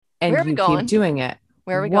and Where are we you going? keep doing it.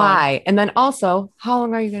 Where are we Why? going? And then also, how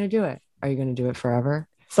long are you going to do it? Are you going to do it forever?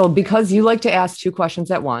 So because you like to ask two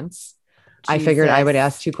questions at once, I figured I would Jesus.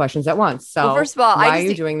 ask two questions at once. So Well, first of all, why are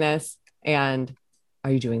you doing this? And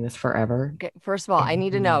are you doing this forever? Okay, first of all, I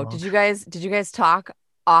need to know, No. did you guys talk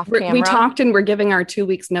off camera? We talked and we're giving our 2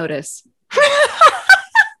 weeks notice.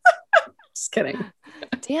 Just kidding.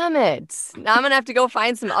 Damn it. Now I'm gonna have to go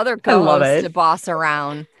find some other I love co-hosts it. to boss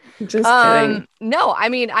around. Just kidding. No, I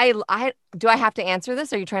mean, I do I have to answer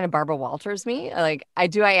this? Are you trying to Barbara Walters me? Like,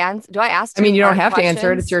 do I ask? I mean, you don't two-part have to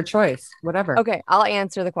answer it. questions? It's your choice. Whatever. Okay, I'll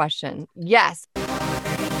answer the question. Yes.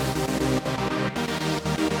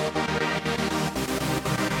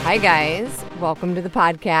 Hi, guys. Welcome to the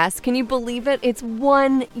podcast. Can you believe it? It's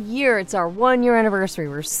 1 year. It's our 1 year anniversary.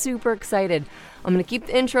 We're super excited. I'm going to keep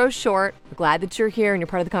the intro short. We're glad that you're here and you're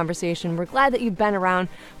part of the conversation. We're glad that you've been around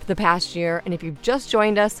for the past year. And if you've just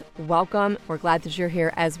joined us, welcome. We're glad that you're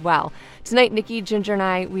here as well. Tonight, Nikki, Ginger, and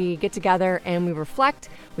I, we get together and we reflect,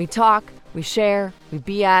 we talk, we share, we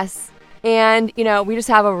BS. And, we just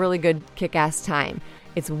have a really good kick-ass time.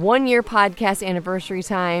 It's 1 year podcast anniversary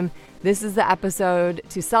time. This is the episode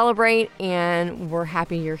to celebrate, and we're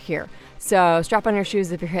happy you're here. So strap on your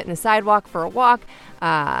shoes if you're hitting the sidewalk for a walk,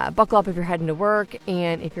 buckle up if you're heading to work,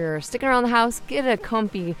 and if you're sticking around the house, get a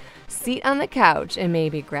comfy seat on the couch and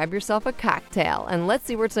maybe grab yourself a cocktail, and let's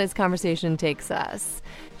see where tonight's conversation takes us.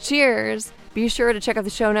 Cheers! Be sure to check out the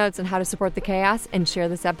show notes on how to support the chaos and share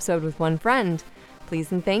this episode with one friend.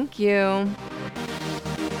 Please and thank you.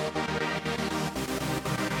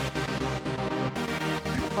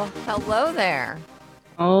 Well, hello there.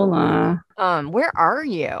 Hola. Where are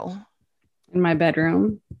you? In my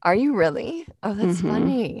bedroom. Are you really? Oh, that's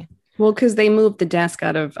funny. Well, because they moved the desk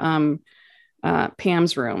out of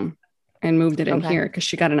Pam's room and moved it in here because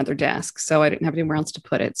she got another desk. So I didn't have anywhere else to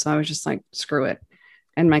put it. So I was just like, screw it.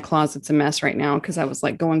 And my closet's a mess right now because I was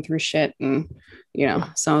like going through shit and,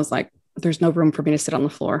 so I was like, there's no room for me to sit on the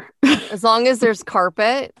floor. As long as there's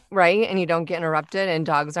carpet, right? And you don't get interrupted and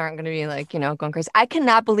dogs aren't going to be like, going crazy. I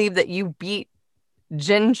cannot believe that you beat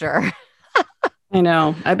Ginger. I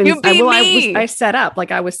know. I set up,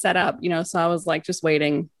 like I was set up, so I was like just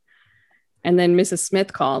waiting. And then Mrs.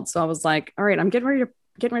 Smith called. So I was like, all right, I'm getting ready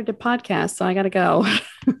to podcast. So I got to go.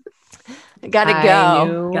 Gotta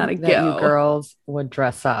go. Gotta go. You girls would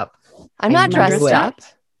dress up. I'm not dressed up.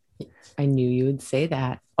 I knew you would say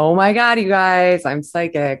that. Oh my God, you guys, I'm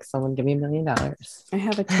psychic. Someone give me $1 million. I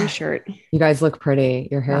have a t-shirt. You guys look pretty.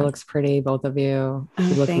 Your hair looks pretty, both of you.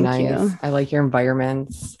 You look nice. You. I like your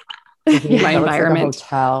environments. My environment. Like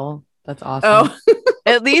a hotel. That's awesome. Oh,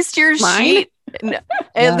 at least your sheet.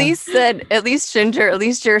 At least Ginger, at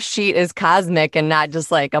least your sheet is cosmic and not just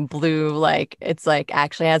like a blue, like it's like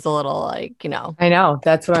actually has a little like, I know.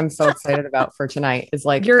 That's what I'm so excited about for tonight is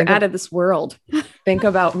like you're out of this world. Think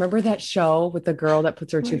about, remember that show with the girl that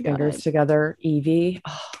puts her two fingers together, Evie?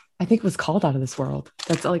 Oh, I think it was called Out of This World.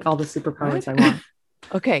 That's like all the superpowers I want.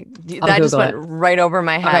 Okay. That just went right over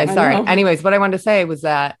my head. Okay, sorry. Anyways, what I wanted to say was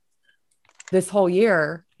that this whole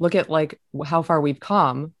year, look at like how far we've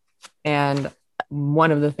come. And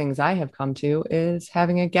one of the things I have come to is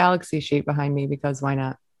having a galaxy sheet behind me because why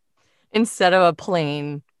not? Instead of a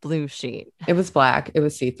plain blue sheet. It was black. It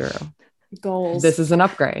was see-through. Goals. This is an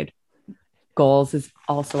upgrade. Goals is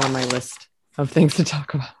also on my list of things to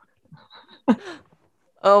talk about.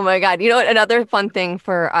 Oh my God. You know what? Another fun thing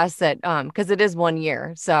for us that, because it is 1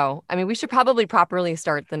 year. So, I mean, we should probably properly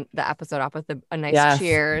start the episode off with a nice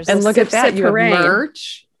cheers. And look at that. You have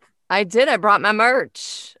merch. I did. I brought my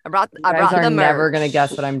merch. I brought the merch. Never going to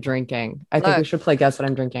guess what I'm drinking. I think we should play Guess What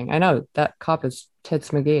I'm Drinking. I know that cup is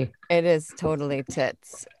Tits McGee. It is totally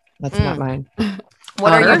tits. That's not mine.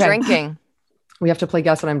 What are you drinking? We have to play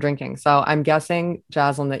Guess What I'm Drinking. So I'm guessing,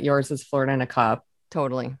 Jocelyn, that yours is Florida in a cup.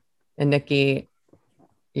 Totally. And Nikki,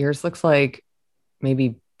 yours looks like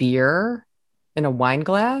maybe beer in a wine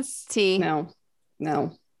glass. Tea.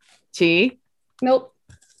 No. Tea? Nope.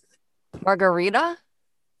 Margarita?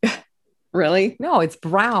 Really? No, it's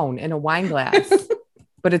brown in a wine glass,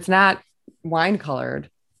 but it's not wine colored.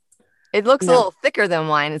 It looks a little thicker than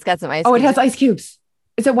wine. It's got some ice. Oh, it has ice cubes.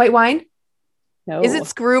 Is it white wine? No. Is it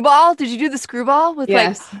Screwball? Did you do the Screwball with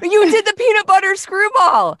yes. You did the peanut butter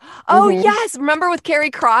Screwball. Oh yes. Remember with Carrie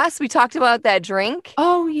Cross, we talked about that drink.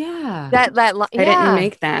 Oh yeah. That I didn't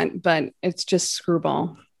make that, but it's just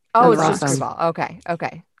Screwball. Oh, it's just Screwball. Okay.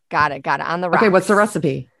 Got it. On the rocks. Okay, what's the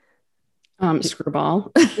recipe?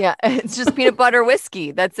 Screwball. Yeah, it's just peanut butter whiskey.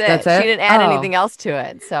 That's it. She didn't add anything else to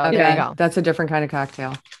it. So there you go. That's a different kind of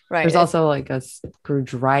cocktail. Right. There's also like a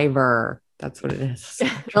screwdriver. That's what it is.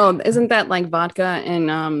 Oh, isn't that like vodka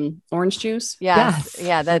and orange juice? Yes. Yes.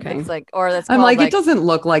 Yeah. That's Okay. like, or that's I'm called like, it doesn't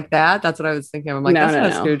look like that. That's what I was thinking. I'm like, No, that's no, not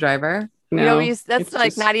a no. screwdriver. No, that's it's like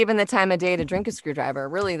just- not even the time of day to drink a screwdriver.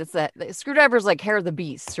 Really, the screwdriver is like hair of the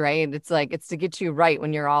beast, right? It's like, it's to get you right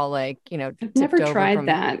when you're all like, I've never tipped over tried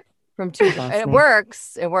that. from two. Trust It me.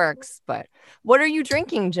 works. But what are you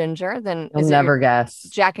drinking, Ginger? Then You'll is it never your guess.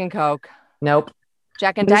 Jack and Coke, Nope.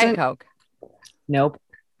 Jack and What is Diet it? Coke? Nope.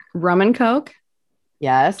 Rum and Coke.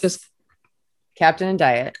 Yes. Just Captain and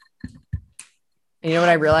Diet. And you know what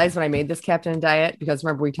I realized when I made this Captain and Diet? Because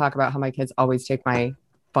remember, we talk about how my kids always take my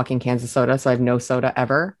fucking cans of soda. So I have no soda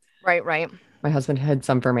ever. Right. My husband hid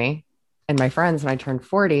some for me. And my friends, when I turned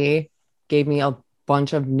 40, gave me a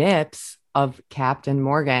bunch of nips of Captain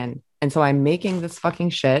Morgan. And so I'm making this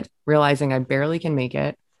fucking shit, realizing I barely can make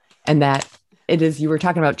it. And that it is, you were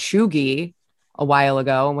talking about chuggy a while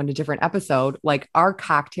ago and went a different episode. Like our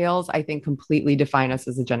cocktails, I think completely define us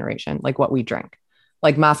as a generation, like what we drink.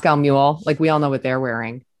 Like Moscow Mule, like we all know what they're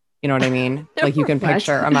wearing. You know what I mean? Like you can What?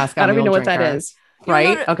 picture a Moscow I don't Mule even know what drinker, that is.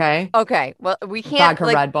 right? No. Okay. Okay. Well, we can't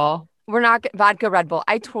Vodka Red Bull. We're not vodka Red Bull.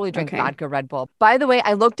 I totally drink Okay. vodka Red Bull. By the way,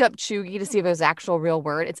 I looked up chuggy to see if it was actual real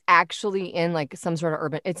word. It's actually in like some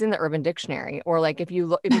sort of it's in the Urban Dictionary, or like if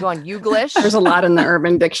you go on Youglish. There's a lot in the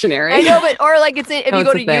Urban Dictionary. I know, but or like if No, you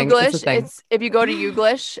go to it's a thing. It's a Youglish, thing. it's if you go to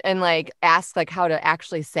Youglish and like ask like how to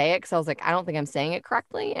actually say it, because I was like, I don't think I'm saying it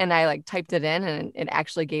correctly, and I like typed it in, and it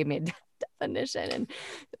actually gave me a definition and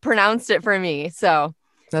pronounced it for me. So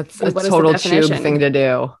That's And a what is the total chug definition? thing to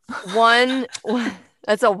do. one,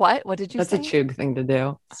 that's a what? What did you That's say? a chug thing to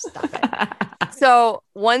do. Stop it. So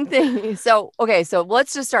one thing, okay, so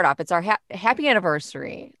let's just start off. It's our happy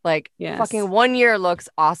anniversary. Like Yes. fucking 1 year looks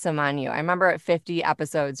awesome on you. I remember at 50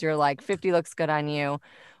 episodes, you're like 50 looks good on you.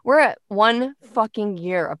 We're at 1 fucking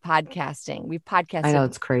year of podcasting. We've podcasted. I know,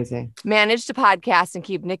 it's crazy. Managed to podcast and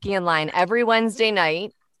keep Nikki in line every Wednesday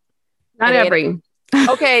night. Not at every.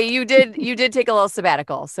 Okay, you did take a little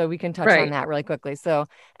sabbatical, so we can touch on Right. that really quickly. So,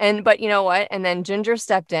 but you know what? And then Ginger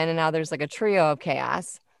stepped in, and now there's like a trio of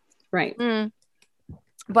chaos. Right.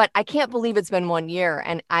 But I can't believe it's been 1 year,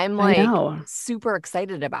 and I'm I like know. super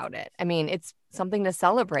excited about it. I mean, it's something to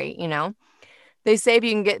celebrate, They say if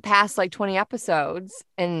you can get past like 20 episodes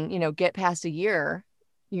and, get past a year,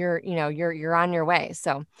 you're on your way.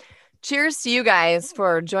 So cheers to you guys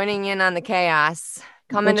for joining in on the chaos.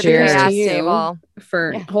 Coming to the cheers chaos to you. table.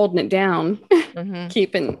 For Yeah. holding it down, Mhm.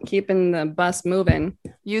 keeping the bus moving.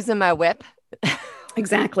 Using my whip.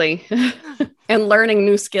 Exactly. And learning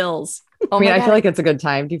new skills. Oh I mean, my I God. feel like it's a good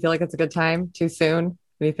time. Do you feel like it's a good time? Too soon? What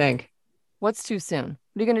do you think? What's too soon?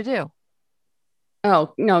 What are you going to do?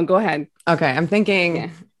 Oh, no, go ahead. Okay, I'm thinking. Yeah.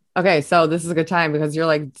 Okay, so this is a good time because you're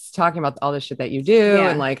like talking about all the shit that you do Yeah.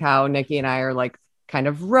 and like how Nikki and I are like kind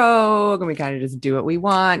of rogue and we kind of just do what we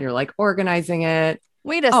want. You're like organizing it.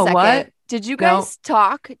 Wait a Oh, second. what? Did you guys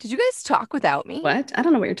talk? Did you guys talk without me? What? I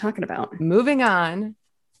don't know what you're talking about. Moving on.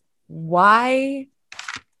 Why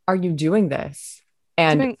are you doing this?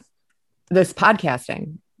 And Doing- this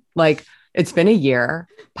podcasting, like it's been a year.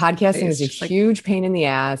 Podcasting It's is a just like- huge pain in the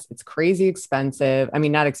ass. It's crazy expensive. I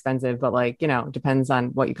mean, not expensive, but like, depends on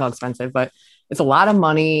what you call expensive, but it's a lot of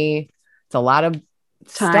money. It's a lot of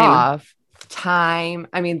time.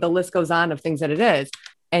 I mean, the list goes on of things that it is.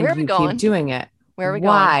 And Where are we you going? keep doing it. Where are we going?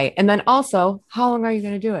 Why? And then also, how long are you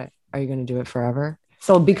going to do it? Are you going to do it forever?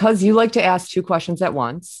 So because you like to ask 2 questions at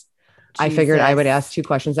once, I figured I would Jesus. ask 2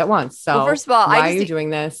 questions at once. So Well, first of all, why I are you just- doing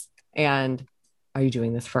this? And are you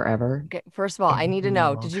doing this forever? Okay, first of all, I need to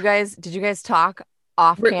know. No. Did you guys talk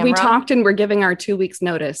off camera? We talked and we're giving our 2 weeks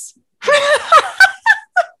notice.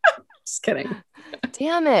 Just kidding.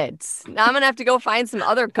 Damn it. Now I'm gonna have to go find some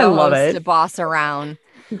other I love co-hosts it. to boss around.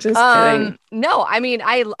 Just kidding. No, I mean,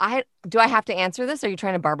 I do I have to answer this? Are you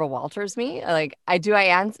trying to Barbara Walters me? Like, do I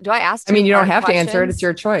ask? I mean, you don't 2-part have to answer it. questions? It's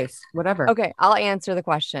your choice. Whatever. Okay, I'll answer the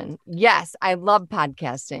question. Yes, I love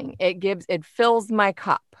podcasting. It fills my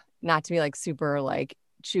cup. Not to be like super like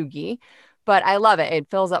chuggy, but I love it. It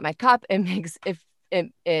fills up my cup. It makes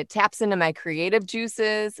it taps into my creative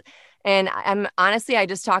juices. And I'm honestly, I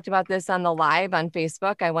just talked about this on the live on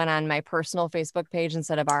Facebook. I went on my personal Facebook page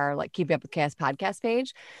instead of our like Keeping Up with Chaos podcast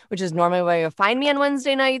page, which is normally where you'll find me on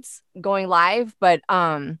Wednesday nights going live. But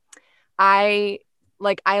I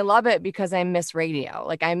love it because I miss radio.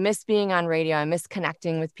 Like I miss being on radio. I miss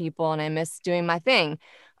connecting with people and I miss doing my thing.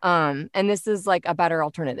 And this is like a better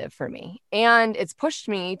alternative for me. And it's pushed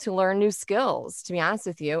me to learn new skills, to be honest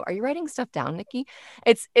with you. Are you writing stuff down, Nikki?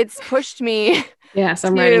 It's pushed me. Yes,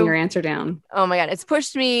 I'm writing your answer down. Oh my God. It's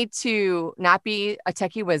pushed me to not be a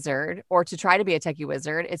techie wizard or to try to be a techie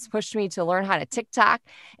wizard. It's pushed me to learn how to TikTok.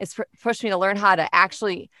 It's pushed me to learn how to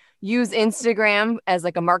actually use Instagram as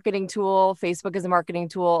like a marketing tool, Facebook as a marketing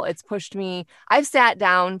tool. It's pushed me. I've sat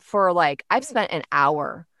down for I've spent an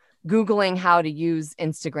hour Googling how to use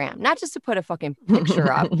Instagram, not just to put a fucking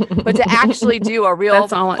picture up, but to actually do a real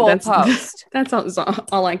full post. That's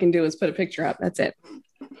all I can do is put a picture up. That's it.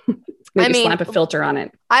 Maybe slap a filter on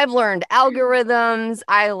it. I've learned algorithms.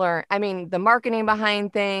 The marketing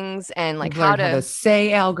behind things and how to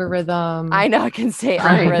say algorithm. I know I can say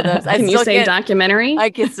algorithms. Can you say documentary?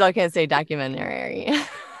 I still can't say documentary.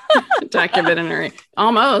 Documentary.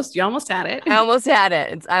 Almost. You almost had it. I almost had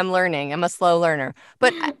it. I'm learning. I'm a slow learner.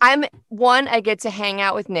 But I get to hang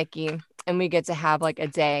out with Nikki and we get to have a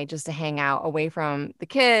day just to hang out away from the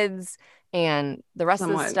kids and the rest of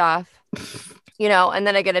the stuff. And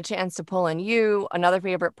then I get a chance to pull in you, another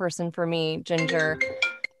favorite person for me, Ginger.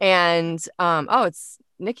 And it's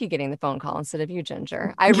Nikki getting the phone call instead of you,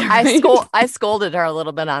 Ginger. I scolded her a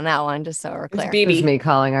little bit on that one, just so we're clear. It was me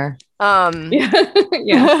calling her.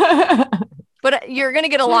 Yeah. But you're gonna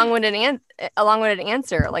get a long-winded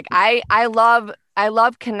answer. I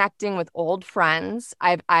love connecting with old friends.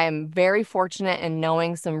 I'm very fortunate in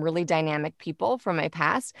knowing some really dynamic people from my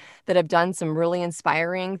past that have done some really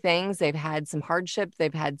inspiring things. They've had some hardship.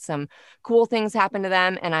 They've had some cool things happen to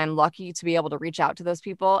them. And I'm lucky to be able to reach out to those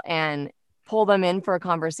people and pull them in for a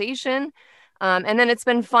conversation. And then it's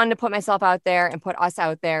been fun to put myself out there and put us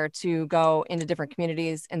out there to go into different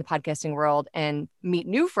communities in the podcasting world and meet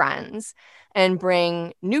new friends and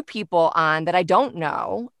bring new people on that I don't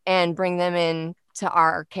know and bring them in to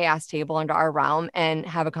our chaos table, into our realm, and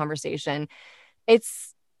have a conversation.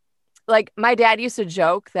 It's like my dad used to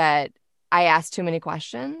joke that I asked too many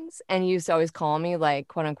questions, and he used to always call me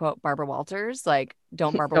quote unquote Barbara Walters.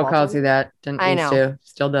 Don't Barbara Walters. Calls you that. Didn't used to.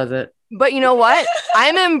 Still does it. But you know what?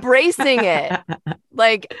 I'm embracing it.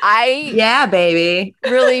 Yeah, baby.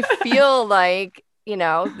 Really feel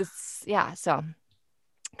this. Yeah. So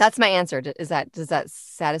that's my answer. Does that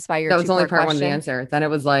satisfy your? That was only part question? one of the answer. Then it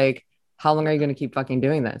was how long are you going to keep fucking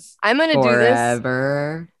doing this? I'm going to do this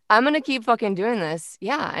forever. I'm going to keep fucking doing this.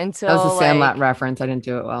 Yeah. Until that was a Sandlot reference. I didn't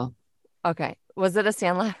do it well. Okay. Was it a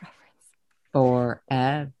Sandlot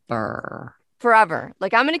reference? Forever. I'm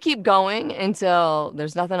going to keep going until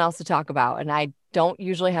there's nothing else to talk about. And I don't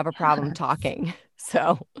usually have a problem talking.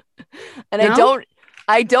 So, and no?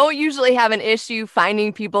 I don't usually have an issue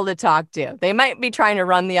finding people to talk to. They might be trying to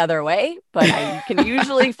run the other way, but I can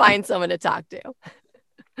usually find someone to talk to.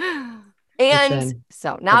 And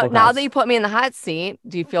so now that you put me in the hot seat,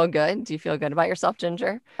 do you feel good? Do you feel good about yourself,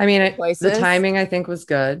 Ginger? I mean, the timing I think was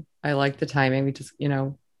good. I liked the timing. We just,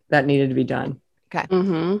 that needed to be done. Okay.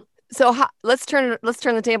 Mm-hmm. So let's turn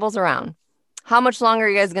the tables around. How much longer are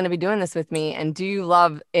you guys going to be doing this with me? And do you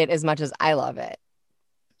love it as much as I love it?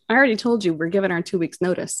 I already told you we're giving our 2 weeks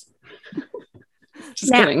notice.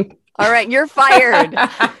 Just kidding. All right. You're fired.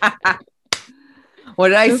 What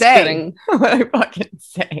did I say? What did I fucking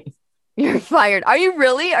say? You're fired. Are you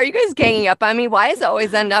really? Are you guys ganging up on me? Why does it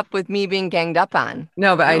always end up with me being ganged up on?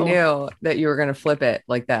 No, but I knew that you were going to flip it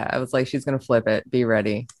like that. I was like, she's going to flip it. Be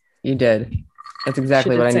ready. You did. That's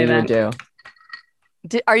exactly what I needed to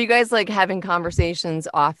do. Are you guys having conversations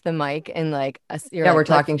off the mic and we're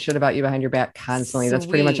talking shit about you behind your back constantly. Sweet. That's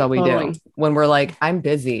pretty much all we do. When we're I'm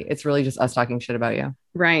busy, it's really just us talking shit about you.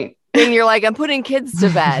 Right. And you're I'm putting kids to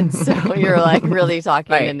bed. So you're really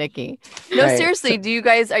talking to Nikki. No, seriously. Are you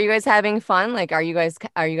guys having fun? Are you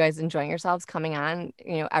guys enjoying yourselves coming on,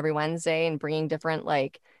 every Wednesday and bringing different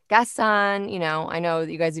guests on? I know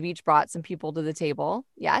that you guys have each brought some people to the table.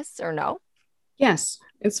 Yes or no? Yes,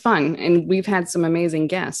 it's fun. And we've had some amazing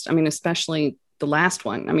guests. I mean, especially the last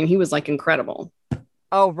one. I mean, he was incredible.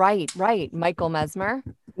 Oh, right. Michael Mesmer.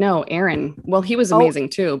 No, Aaron. Well, he was amazing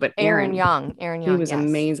too, but Aaron Young. He was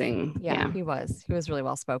amazing. Yeah, he was really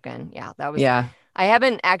well spoken. Yeah, that was. Yeah. I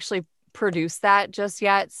haven't actually produced that just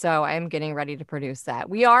yet, so I'm getting ready to produce that.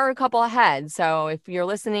 We are a couple ahead, so if you're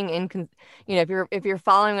listening if you're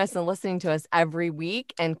following us and listening to us every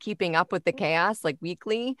week and keeping up with the chaos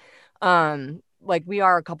weekly, we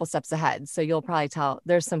are a couple steps ahead. So you'll probably tell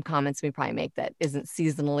there's some comments we probably make that isn't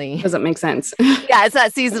seasonally. Doesn't make sense. Yeah, it's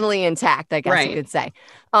not seasonally intact, I guess you could say.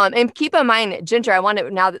 And keep in mind, Ginger, I want to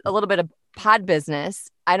now a little bit of pod business,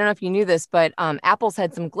 I don't know if you knew this, but Apple's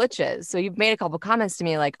had some glitches. So you've made a couple comments to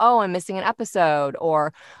me like, oh, I'm missing an episode,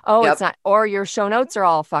 or oh, it's not, or your show notes are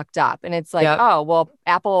all fucked up. And it's like, oh, well,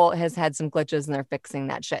 Apple has had some glitches and they're fixing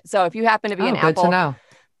that shit. So if you happen to be an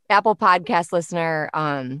Apple podcast listener,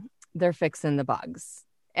 they're fixing the bugs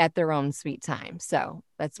at their own sweet time. So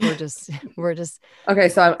we're just okay.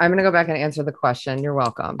 So I'm going to go back and answer the question. You're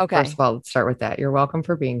welcome. Okay. First of all, let's start with that. You're welcome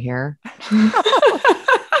for being here.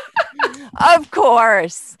 Of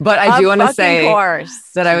course. But I do want to say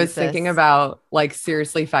that I was Jesus. thinking about, like,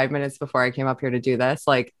 seriously, 5 minutes before I came up here to do this,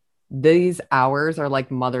 like, these hours are like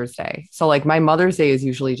Mother's Day. So like my Mother's Day is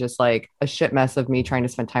usually just like a shit mess of me trying to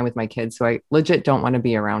spend time with my kids. So I legit don't want to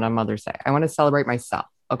be around on Mother's Day. I want to celebrate myself.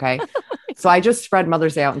 Okay. So I just spread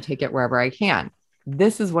Mother's Day out and take it wherever I can.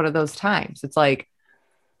 This is one of those times. It's like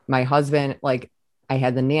my husband, like, I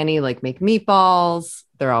had the nanny like make meatballs.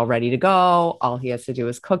 They're all ready to go. All he has to do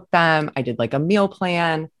is cook them. I did like a meal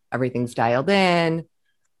plan. Everything's dialed in.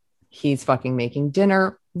 He's fucking making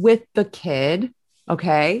dinner with the kid.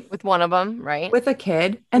 Okay. With one of them, right? With a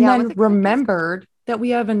kid. And then remembered that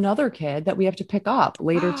we have another kid that we have to pick up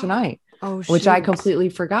later tonight. Oh, which I completely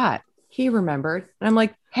forgot. He remembered. And I'm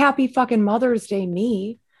like, happy fucking Mother's Day,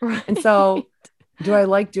 me. Right. And so do I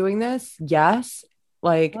like doing this? Yes.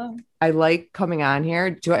 Like, I like coming on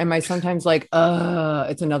here. Am I sometimes like,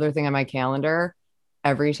 it's another thing on my calendar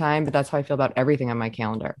every time, but that's how I feel about everything on my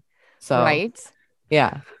calendar. So, right.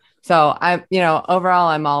 Yeah. So I'm, overall,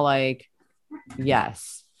 I'm all like,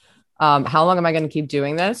 yes. How long am I going to keep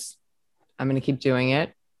doing this? I'm going to keep doing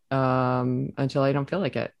it until I don't feel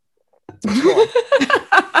like it. Cool.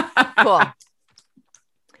 Cool.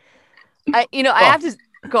 I have to.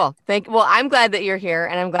 Cool. Well, I'm glad that you're here,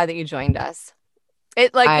 and I'm glad that you joined us. I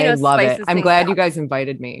love it. I'm glad you guys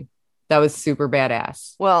invited me. That was super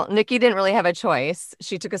badass. Well, Nikki didn't really have a choice.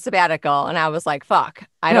 She took a sabbatical, and I was like, "Fuck."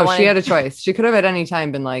 She had a choice. She could have at any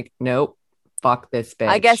time been like, "Nope, fuck this bitch."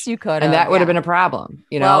 I guess you could have, and that would have been a problem,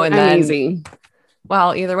 Well, and then easy.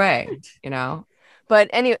 Well, either way, But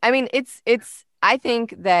anyway, I mean, it's. I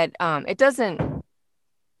think that it doesn't.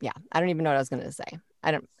 Yeah, I don't even know what I was going to say.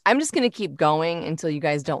 I'm just going to keep going until you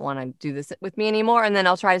guys don't want to do this with me anymore. And then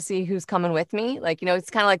I'll try to see who's coming with me. Like, it's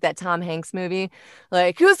kind of like that Tom Hanks movie.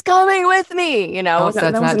 Like, who's coming with me? Oh,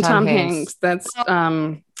 that wasn't Tom Hanks. That's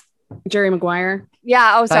Jerry Maguire.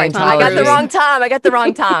 Yeah. Oh, sorry. I got the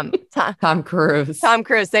wrong Tom. Tom Cruise. Tom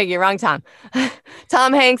Cruise. Thank you. Wrong Tom.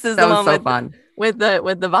 Tom Hanks is the one so fun. with the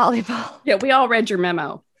volleyball. Yeah. We all read your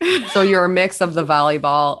memo. So you're a mix of the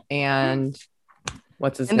volleyball and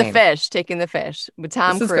what's his name? And the fish, taking the fish with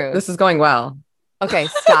Tom Cruise. This is going well. Okay,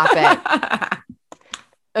 stop it.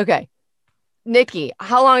 Okay. Nikki,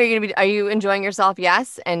 how long are you going to be? Are you enjoying yourself?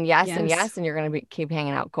 Yes. And yes. And yes. And you're going to keep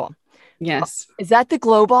hanging out. Cool. Yes. Is that the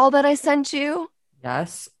glow ball that I sent you?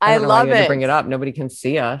 Yes. I love it. To bring it up. Nobody can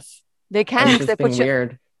see us. They can. They put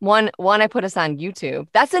weird. One, I put us on YouTube.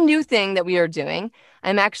 That's a new thing that we are doing.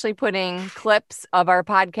 I'm actually putting clips of our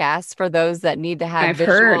podcast for those that need to have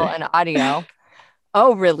visual and audio.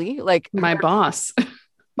 Oh, really? Like my boss.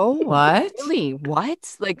 Oh, what? Really?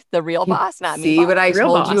 What? Like the real boss, not me. See what I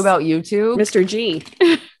told you about YouTube? Mr. G.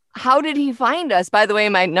 How did he find us? By the way,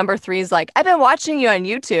 my number 3 is like, I've been watching you on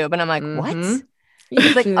YouTube. And I'm like, what?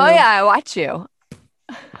 He's like, oh yeah, I watch you.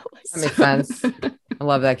 That makes sense. I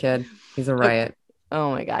love that kid. He's a riot.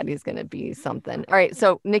 Oh my God, he's going to be something. All right.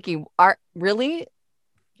 So Nikki, really?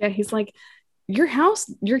 Yeah. He's like, your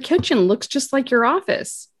kitchen looks just like your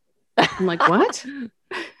office. I'm like, what?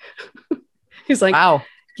 He's like, wow.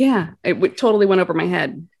 Yeah, it totally went over my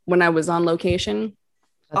head when I was on location.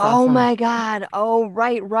 That's awesome. My God. Oh,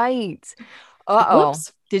 right. Uh-oh.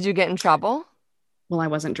 Whoops. Did you get in trouble? Well, I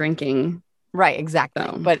wasn't drinking. Right, exactly.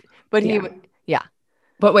 So, but yeah.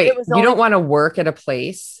 But wait, you don't want to work at a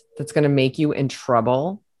place that's going to make you in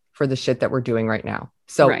trouble for the shit that we're doing right now.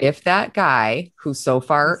 So if that guy who so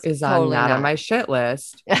far is totally not on my shit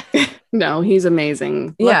list. No, he's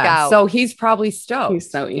amazing. Look out. So he's probably stoked.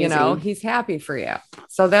 He's so easy. He's happy for you.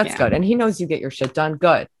 So that's good. And he knows you get your shit done.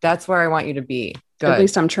 Good. That's where I want you to be. Good. At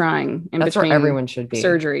least I'm trying. That's where everyone should be.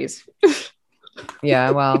 Surgeries.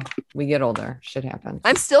 Yeah, well, we get older. Shit happens.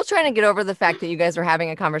 I'm still trying to get over the fact that you guys are having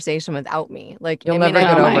a conversation without me. Like, you'll never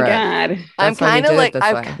get over it. Oh my God. I'm kind of like,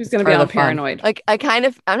 who's going to be all paranoid? Like,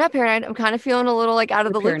 I'm not paranoid. I'm kind of feeling a little like out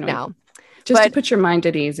of the loop now. Just to put your mind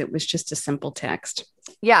at ease, it was just a simple text.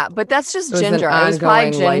 Yeah, but that's just Ginger. It was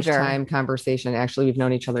probably Ginger. Lifetime conversation. Actually, we've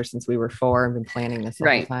known each other since we were 4 and been planning this all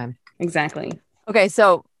the time. Exactly. Okay,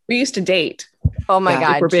 so we used to date. Oh my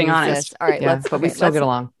God, if we're being honest. All right, we still get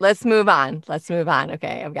along. Let's move on.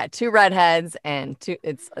 Okay, I've got 2 redheads and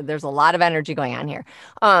there's a lot of energy going on here.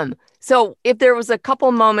 So if there was a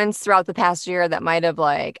couple moments throughout the past year that might have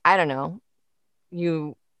like, I don't know,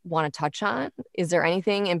 you want to touch on, is there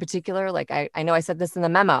anything in particular? Like, I know I said this in the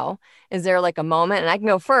memo. Is there like a moment, and I can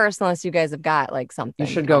go first unless you guys have got like something.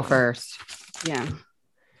 You should go first. Yeah.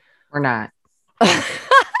 Or not.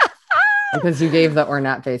 Because you gave the or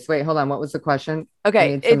not face. Wait, hold on. What was the question?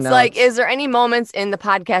 Okay. It's like, is there any moments in the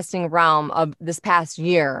podcasting realm of this past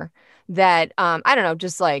year that, I don't know,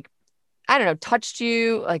 just like, I don't know, touched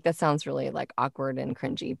you? Like, that sounds really like awkward and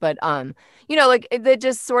cringy, but, you know, like that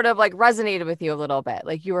just sort of like resonated with you a little bit.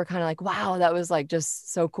 Like you were kind of like, wow, that was like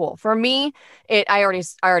just so cool. For me, I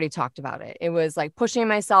already talked about it. It was like pushing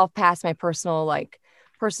myself past my personal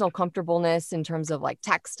comfortableness in terms of like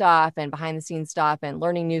tech stuff and behind the scenes stuff and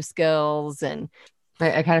learning new skills. And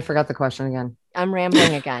I kind of forgot the question again. I'm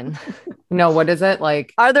rambling again. No, what is it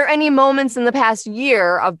like? Are there any moments in the past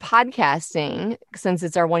year of podcasting, since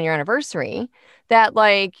it's our 1-year anniversary, that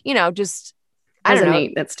like, you know, just I don't know,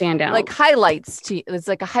 that stand out, like highlights to it's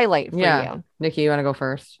like a highlight for you? Nikki, you want to go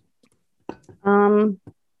first?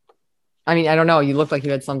 I mean, I don't know. You looked like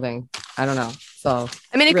you had something. I don't know. So,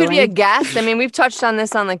 I mean, it could be a guest. I mean, we've touched on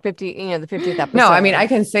this on like the 50th episode. No, I mean, I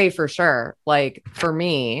can say for sure, like for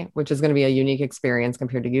me, which is going to be a unique experience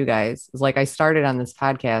compared to you guys, is like I started on this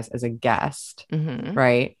podcast as a guest,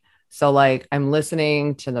 right? So like I'm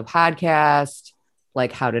listening to the podcast,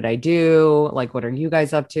 like how did I do? Like, what are you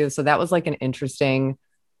guys up to? So that was like an interesting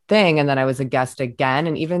thing. And then I was a guest again,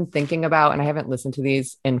 and even thinking about, and I haven't listened to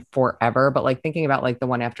these in forever, but like thinking about like the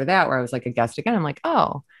one after that where I was like a guest again, I'm like,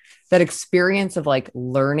 oh, that experience of like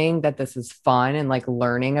learning that this is fun and like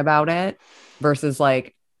learning about it versus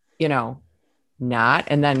like, you know, not.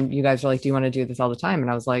 And then you guys are like, do you want to do this all the time? And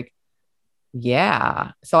I was like,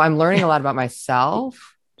 yeah. So I'm learning a lot about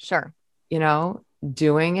myself. Sure. You know,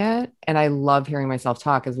 doing it. And I love hearing myself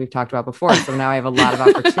talk, as we've talked about before. So now I have a lot of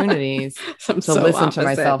opportunities to listen to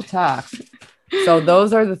myself talk. So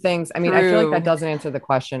those are the things. I mean, I feel like that doesn't answer the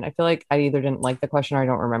question. I feel like I either didn't like the question or I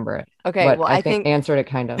don't remember it. Okay. But well, I think answered it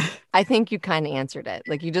kind of. I think you kind of answered it.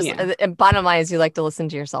 Like you just, and bottom line is you like to listen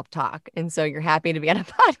to yourself talk. And so you're happy to be on a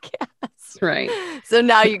podcast. Right. So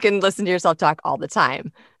now you can listen to yourself talk all the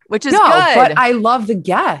time, which is good. But I love the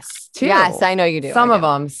guests too. Yes, I know you do. Some of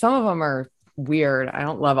them are weird. I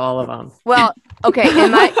don't love all of them. Well, okay.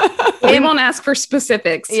 We won't ask for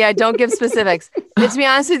specifics. Yeah, don't give specifics. But to be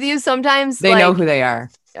honest with you, sometimes they know who they are.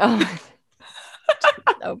 Oh,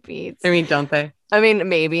 Pete. I mean, don't they? I mean,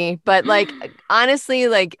 maybe, but like honestly,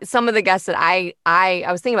 like some of the guests that I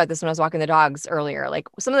was thinking about this when I was walking the dogs earlier. Like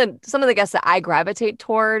some of the guests that I gravitate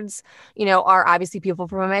towards, you know, are obviously people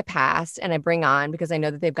from my past, and I bring on because I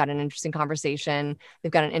know that they've got an interesting conversation.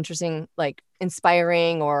 They've got an interesting, like,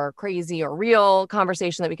 inspiring or crazy or real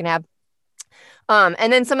conversation that we can have.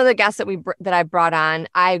 And then some of the guests that I brought on,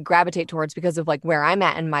 I gravitate towards because of like where I'm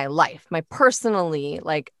at in my life, personally,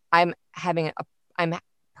 like I'm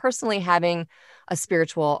personally having a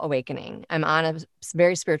spiritual awakening. I'm on a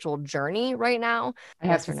very spiritual journey right now. I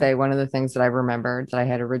have to say, one of the things that I remembered that I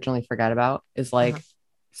had originally forgot about is like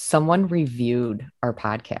someone reviewed our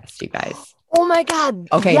podcast, you guys. Oh my God.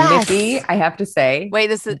 Okay. Yes. Nikki, I have to say, wait,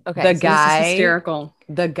 this is okay. The guy, this is hysterical.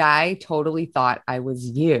 The guy totally thought I was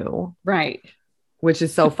you. Right. Which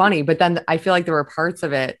is so funny. But then I feel like there were parts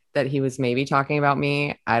of it that he was maybe talking about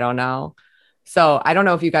me. I don't know. So I don't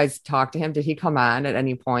know if you guys talked to him. Did he come on at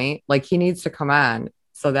any point? Like he needs to come on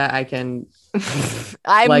so that I can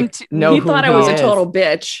know. He thought I was a total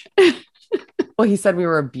bitch. Well, he said we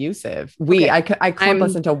were abusive. I couldn't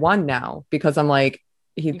listen to one now because I'm like,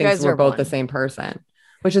 he thinks we're both the same person,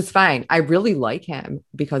 which is fine. I really like him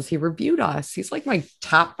because he reviewed us. He's like my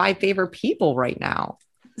top 5 favorite people right now.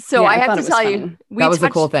 So I have to tell you, that was a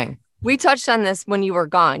cool thing. We touched on this when you were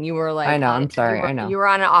gone. You were like, I know, I'm sorry. I know. You were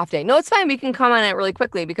on an off day. No, it's fine. We can come on it really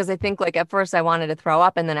quickly because I think like at first I wanted to throw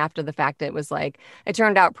up. And then after the fact, it was like, it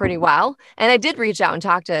turned out pretty well. And I did reach out and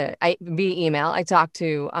talk to, via email. I talked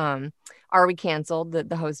to Are We Canceled,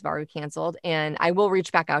 the host of Are We Canceled. And I will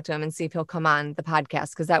reach back out to him and see if he'll come on the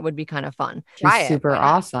podcast because that would be kind of fun. He's super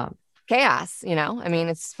awesome. Chaos, you know? I mean,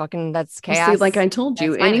 it's fucking, that's chaos. See, like I told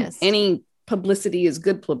you, any publicity is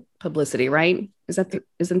good publicity, right?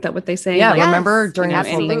 Isn't that what they say? Yeah. Like, remember during that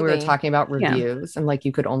whole thing, we were talking about reviews and like,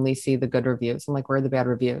 you could only see the good reviews and like, where are the bad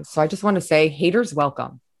reviews? So I just want to say haters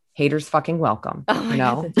welcome. Haters fucking welcome. You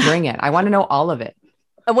know, bring it. I want to know all of it.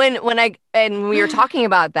 When we were talking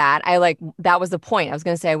about that, that was the point. I was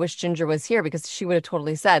going to say, I wish Ginger was here because she would have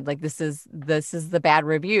totally said like, this is the bad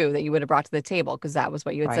review that you would have brought to the table. Cause that was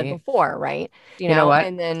what you had said before. Right. You know what?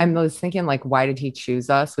 And then I was thinking like, why did he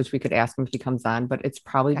choose us? Which we could ask him if he comes on, but it's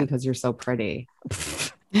probably because you're so pretty.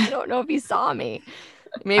 I don't know if he saw me.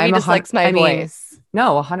 Maybe he just likes my voice.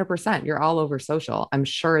 No, 100%. You're all over social. I'm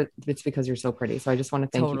sure it's because you're so pretty. So I just want to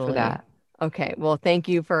thank you for that. Okay. Well, thank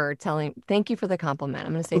you for the compliment.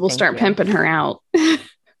 I'm going to say we'll start pimping her out.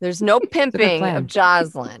 There's no pimping of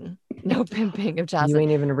Jocelyn. No pimping of Jocelyn. You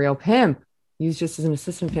ain't even a real pimp. You just as an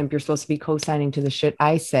assistant pimp, you're supposed to be co-signing to the shit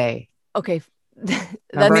I say. Okay.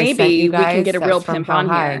 That maybe we can get a real pimp on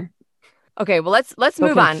here. Okay, well let's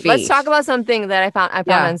move on. Let's talk about something that I found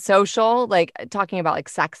on social, like talking about like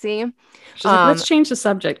sexy. She's like, let's change the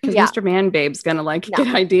subject because Mr. Man Babe's gonna get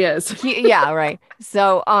ideas. Right.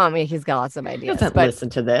 So he's got lots of ideas. He doesn't listen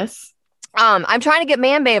to this. I'm trying to get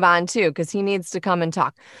Man Babe on too because he needs to come and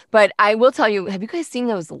talk. But I will tell you, have you guys seen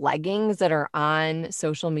those leggings that are on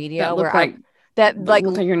social media that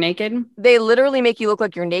look like you're naked? They literally make you look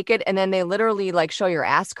like you're naked, and then they literally like show your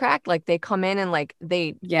ass crack. Like they come in and like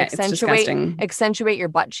they accentuate your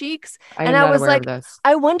butt cheeks. And I was like,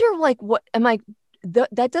 I wonder like what am I?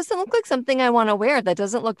 That doesn't look like something I want to wear. That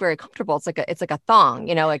doesn't look very comfortable. It's like a thong,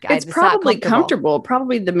 like it's probably comfortable.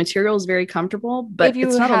 Probably the material is very comfortable, but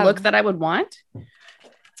it's not a look that I would want.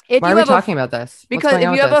 Why are we talking about this? Because if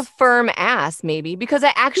you have a firm ass, maybe. Because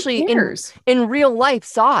I actually in real life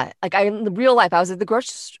saw it. Like in real life, I was at the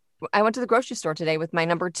grocery. I went to the grocery store today with my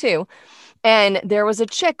number 2, and there was a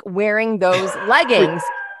chick wearing those leggings,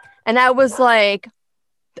 and I was like,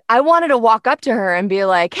 I wanted to walk up to her and be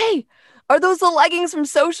like, "Hey, are those the leggings from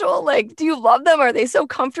social? Like, do you love them? Are they so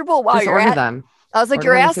comfortable while you're at them?" I was like,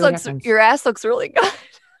 your ass looks really good. I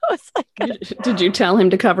was like, did you tell him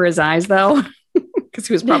to cover his eyes though? Because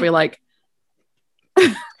he was probably like,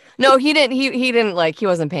 no, he didn't. He didn't like. He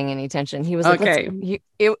wasn't paying any attention. He was like, okay.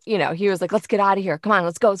 He was like, let's get out of here. Come on,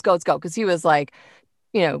 let's go. Because he was like,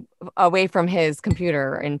 away from his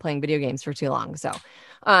computer and playing video games for too long. So,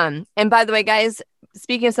 and by the way, guys,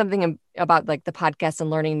 speaking of something about like the podcast and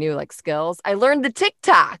learning new like skills, I learned the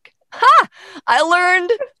TikTok. I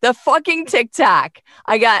learned the fucking TikTok.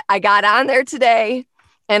 I got on there today,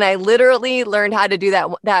 and I literally learned how to do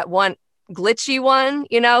that one glitchy one,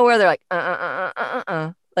 where they're like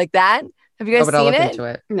like that. Have you guys seen it? Into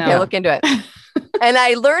it? No. Yeah, look into it. And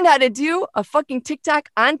I learned how to do a fucking TikTok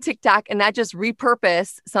on TikTok and not just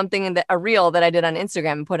repurpose something in a reel that I did on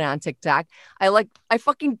Instagram and put it on TikTok. I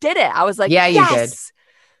fucking did it. I was like, yeah, yes! You did.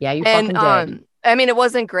 Yeah, you fucking did. I mean, it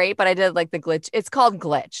wasn't great, but I did like the glitch. It's called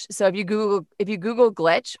Glitch. So if you Google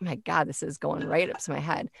Glitch, my God, this is going right up to my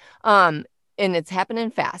head. And it's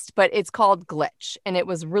happening fast, but it's called Glitch, and it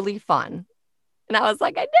was really fun. And I was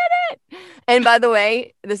like, I did it. And by the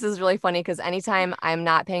way, this is really funny because anytime I'm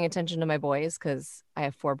not paying attention to my boys, because I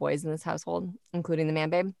have 4 boys in this household, including the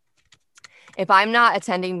Man Babe, if I'm not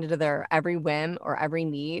attending to their every whim or every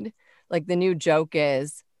need, like the new joke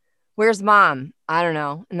is, where's mom? I don't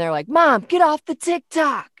know. And they're like, Mom, get off the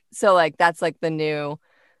TikTok. So like, that's like the new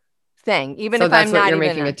thing. Even if I'm not you're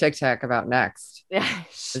making a TikTok about next. Yeah.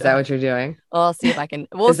 Sure. Is that what you're doing? Well, I'll see if I can.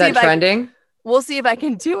 Is that trending? We'll see if I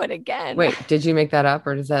can do it again. Wait, did you make that up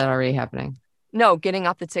or is that already happening? No, getting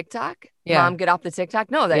off the TikTok. Yeah. Mom, get off the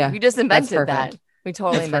TikTok. No, you just invented that. We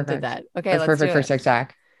totally invented that. Okay, that's perfect for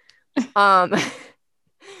TikTok.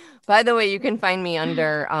 By the way, you can find me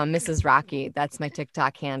under Mrs. Rocky. That's my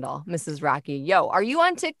TikTok handle, Mrs. Rocky. Yo, are you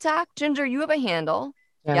on TikTok? Ginger, you have a handle.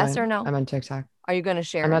 Yeah, yes or no? I'm on TikTok. Are you going to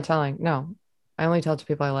share? I'm not telling. No, I only tell it to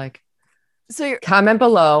people I like. So comment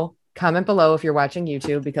below if you're watching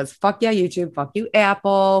YouTube, because fuck yeah, YouTube, fuck you,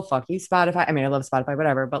 Apple, fuck you, Spotify. I mean, I love Spotify,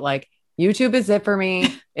 whatever, but like YouTube is it for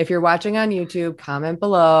me. If you're watching on YouTube, comment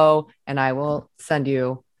below and I will send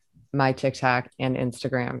you my TikTok and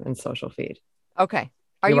Instagram and social feed. Okay.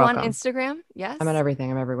 You're welcome. On Instagram? Yes. I'm on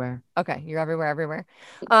everything. I'm everywhere. Okay. You're everywhere.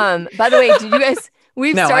 By the way, did you guys,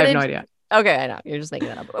 No, I have no idea. Okay, I know. You're just making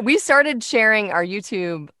that up. We started sharing our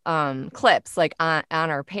YouTube clips like on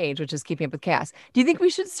our page, which is Keeping Up with Cass. Do you think we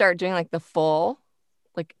should start doing like the full,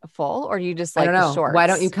 or do you just like I don't know. The shorts? Why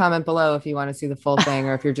don't you comment below if you want to see the full thing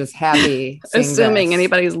or if you're just happy assuming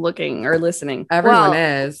anybody's looking or listening? Everyone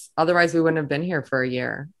is. Otherwise, we wouldn't have been here for a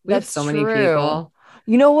year. We have so many people.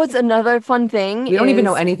 You know what's another fun thing? We don't even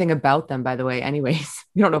know anything about them, by the way. Anyways,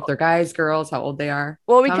 we don't know if they're guys, girls, how old they are.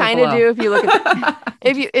 Well, we kind of do if you look at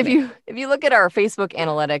if you look at our Facebook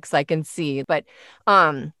analytics, I can see. But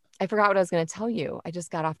I forgot what I was going to tell you. I just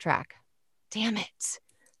got off track. Damn it.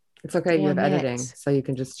 It's okay. You have editing, so you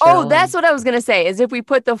can just chill. Oh, that's what I was going to say. Is if we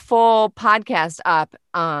put the full podcast up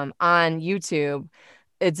on YouTube,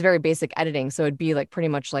 it's very basic editing. So it'd be like pretty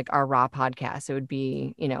much like our raw podcast. It would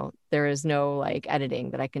be, there is no like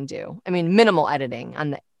editing that I can do. I mean, minimal editing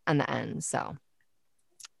on the end. So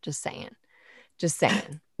just saying. Just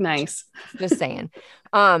saying. Nice. Just saying.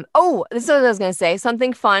 This is what I was going to say.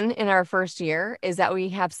 Something fun in our first year is that we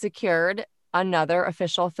have secured another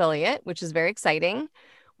official affiliate, which is very exciting.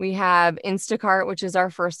 We have Instacart, which is our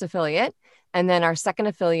first affiliate. And then our second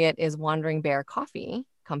affiliate is Wandering Bear Coffee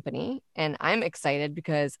Company. And I'm excited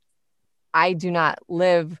because I do not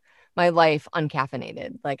live my life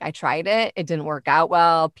uncaffeinated. Like, I tried it. It didn't work out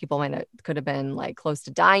well. People could have been like close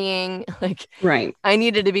to dying. Like, right. I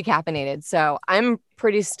needed to be caffeinated. So I'm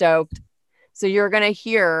pretty stoked. So you're going to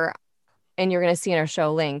hear, and you're going to see in our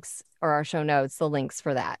show links or our show notes, the links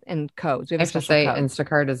for that and codes. We have I have to say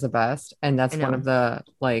Instacart is the best. And that's one of the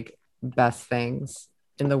like best things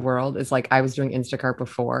in the world is like, I was doing Instacart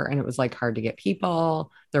before and it was like hard to get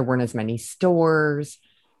people. There weren't as many stores.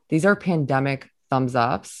 These are pandemic thumbs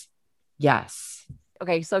ups. Yes.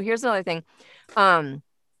 Okay. So here's another thing.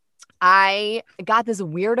 I got this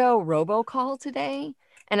weirdo robocall today,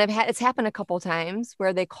 and it's happened a couple of times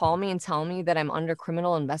where they call me and tell me that I'm under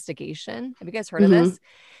criminal investigation. Have you guys heard of this?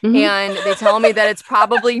 Mm-hmm. And they tell me that it's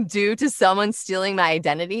probably due to someone stealing my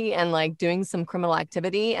identity and like doing some criminal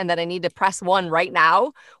activity, and that I need to press 1 right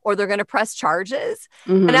now or they're going to press charges.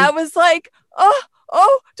 Mm-hmm. And I was like,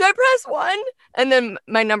 oh, do I press 1? And then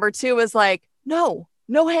my number 2 was like, no,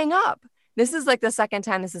 hang up. This is like the second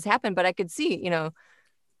time this has happened, but I could see,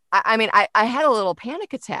 I had a little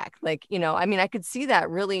panic attack. Like, I could see that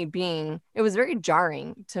really it was very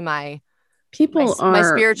jarring to my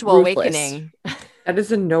spiritual awakening. That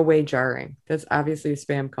is in no way jarring. That's obviously a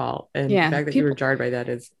spam call. And the fact that you were jarred by that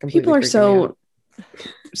is completely people are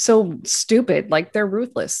so stupid. Like, they're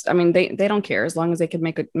ruthless. I mean, they don't care as long as they can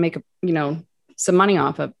make some money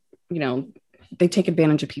off of, they take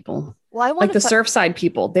advantage of people. Well, like the Surfside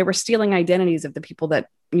people, they were stealing identities of the people that,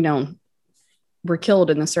 were killed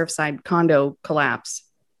in the Surfside condo collapse.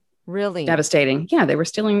 Really devastating. Yeah. They were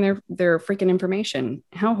stealing their freaking information.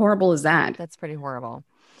 How horrible is that? That's pretty horrible.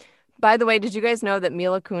 By the way, did you guys know that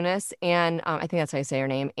Mila Kunis and I think that's how you say her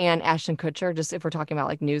name, and Ashton Kutcher, just if we're talking about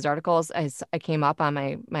like news articles, I came up on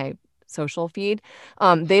my social feed.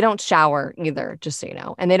 They don't shower either, just so you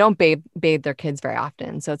know, and they don't bathe their kids very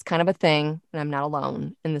often. So it's kind of a thing, and I'm not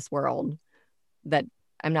alone in this world that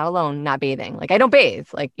I'm not alone not bathing. Like, I don't bathe.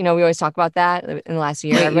 Like, we always talk about that in the last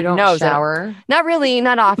year. Everybody knows shower? Not really,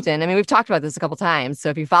 not often. I mean, we've talked about this a couple times. So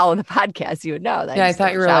if you follow the podcast, you would know that. Yeah, I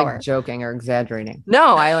thought you were like joking or exaggerating.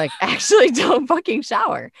 No, I like actually don't fucking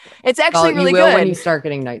shower. It's actually really good when you start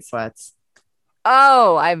getting night sweats.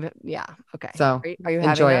 Oh, okay. So are you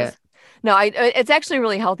enjoy having it? No, it's actually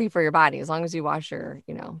really healthy for your body as long as you wash your,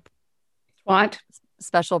 twat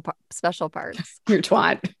special parts. Your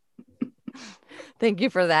twat. Thank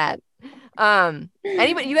you for that.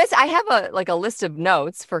 Anybody, you guys, I have a list of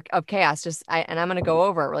notes of chaos. And I'm going to go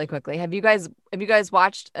over it really quickly. Have you guys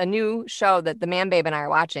watched a new show that the Man Babe and I are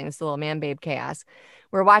watching? It's the little Man Babe chaos.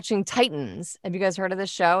 We're watching Titans. Have you guys heard of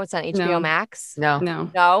this show? It's on HBO Max.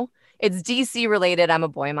 No. It's DC related. I'm a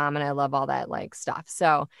boy mom and I love all that like stuff.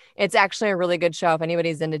 So it's actually a really good show if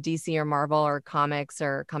anybody's into DC or Marvel or comics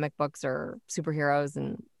or comic books or superheroes.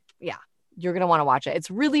 And you're going to want to watch it. It's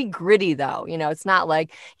really gritty though. It's not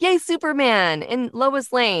like, yay, Superman and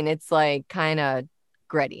Lois Lane. It's like kind of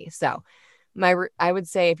gritty. So I would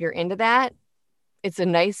say if you're into that, it's a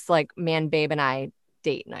nice like Man Babe and I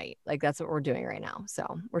date night. Like, that's what we're doing right now.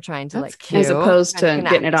 So we're trying to that's cute. As opposed to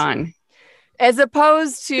getting it on. As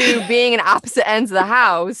opposed to being in opposite ends of the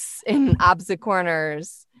house in opposite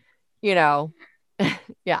corners, yeah.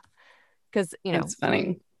 Because, it's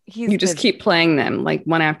funny. You just keep playing them like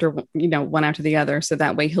one after the other. So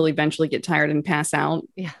that way he'll eventually get tired and pass out.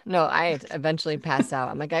 Yeah, no, I eventually pass out.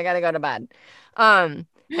 I'm like, I got to go to bed. And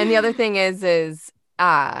the other thing is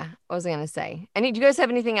what was I going to say? Do you guys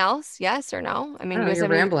have anything else? Yes or no? I mean, you guys you're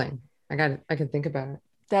rambling. I can think about it.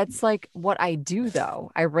 That's like what I do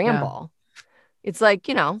though. I ramble. Yeah. It's like,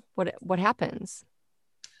 what happens?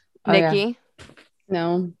 Nikki? Yeah.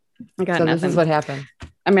 No, I got so nothing. This is what happened.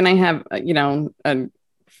 I mean, I have, a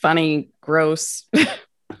funny, gross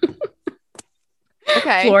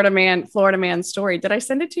okay. Florida man story. Did I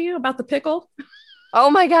send it to you about the pickle? Oh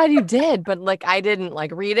my God, you did. But like, I didn't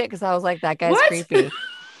like read it because I was like, that guy's creepy.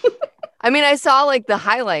 I mean, I saw like the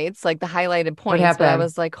highlights, like the highlighted points, but I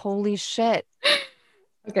was like, holy shit.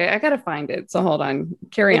 Okay, I gotta find it. So hold on.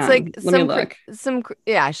 Carry on. Like Let me look.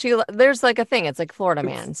 There's like a thing. It's like Florida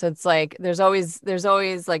man. So it's like there's always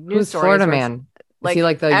like news Who's stories. Florida man? Like, is he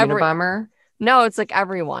like the Unabomber? No, it's like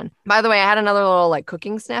everyone. By the way, I had another little like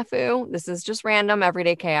cooking snafu. This is just random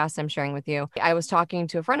everyday chaos I'm sharing with you. I was talking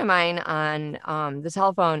to a friend of mine on the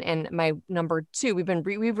telephone, and my number two, we've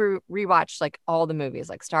rewatched like all the movies,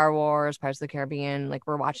 like Star Wars, Pirates of the Caribbean. Like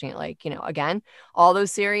we're watching it like, again, all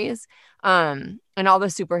those series, and all the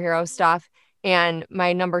superhero stuff. And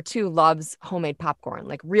my number two loves homemade popcorn,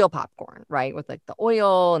 like real popcorn, right? With like the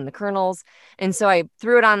oil and the kernels. And so I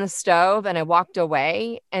threw it on the stove and I walked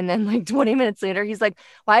away. And then like 20 minutes later, he's like,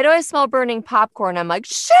 why do I smell burning popcorn? I'm like,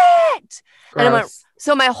 shit. Gross. And I went,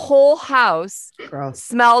 so my whole house Gross.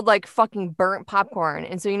 smelled like fucking burnt popcorn.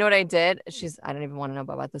 And so you know what I did? I don't even want to know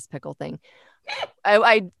about this pickle thing.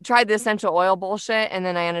 I tried the essential oil bullshit, and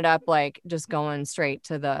then I ended up like just going straight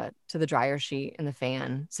to the dryer sheet and the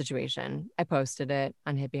fan situation. I posted it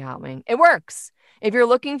on Hippie Hot Wing. It works. If you're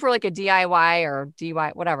looking for like a DIY or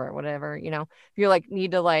DIY, whatever, if you're like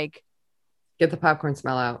need to like get the popcorn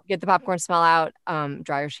smell out,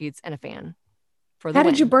 dryer sheets and a fan. How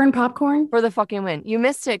did you burn popcorn? For the fucking win. You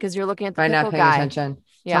missed it because you're looking at the pickle not paying guy. Attention.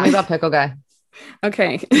 Yeah. Tell me about pickle guy.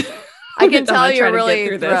 Okay. I can tell you're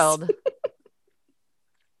really thrilled.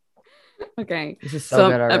 Okay. This is so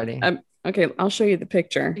good already. Okay, I'll show you the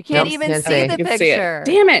picture. You can't even see the picture.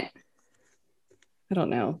 Damn it. I don't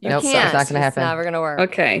know. Nope, it's not going to happen. It's never going to work.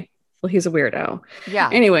 Okay. Well, he's a weirdo. Yeah.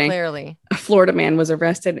 Anyway, clearly. A Florida man was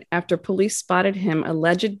arrested after police spotted him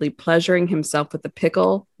allegedly pleasuring himself with a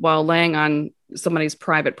pickle while laying on somebody's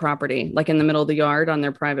private property, like in the middle of the yard on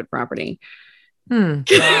their private property.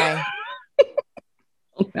 Why?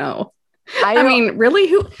 No. I mean,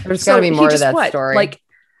 really? There's got to be more to that story. Like,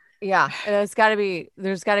 yeah, there's got to be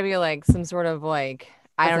like some sort of like,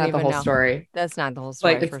 I don't even know. That's not the whole story. That's not the whole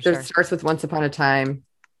story. Like, it starts with once upon a time.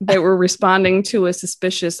 They were responding to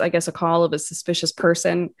a call of a suspicious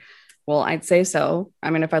person. Well, I'd say so.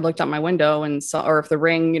 I mean, if I looked out my window and saw, or if the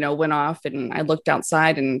ring, went off and I looked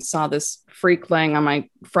outside and saw this freak laying on my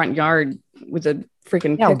front yard with a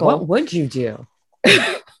freaking pickle. What would you do?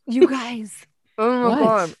 You guys. Oh my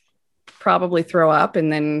God. Probably throw up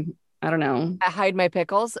and then, I don't know. I hide my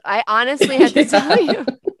pickles. I honestly had to tell you.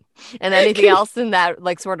 And anything else in that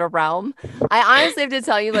like sort of realm. I honestly have to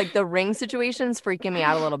tell you, like the ring situation's freaking me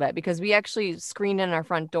out a little bit because we actually screen in our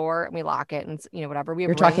front door and we lock it and whatever.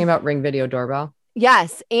 You're talking about Ring video doorbell?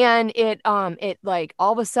 Yes. And it like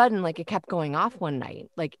all of a sudden, like it kept going off one night.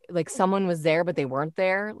 Like someone was there, but they weren't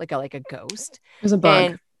there, like a ghost. It was a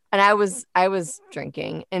bug. And I was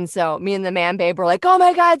drinking. And so me and the man babe were like, oh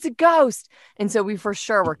my God, it's a ghost. And so we for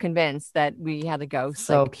sure were convinced that we had a ghost.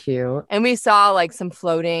 So cute. And we saw like some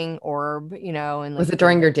floating orb, and like, was it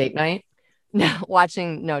during your date night? No,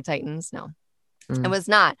 watching No Titans. No, it was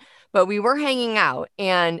not. But we were hanging out,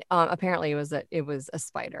 and apparently it was a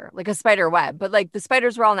spider, like a spider web. But like the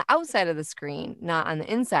spiders were all on the outside of the screen, not on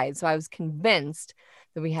the inside. So I was convinced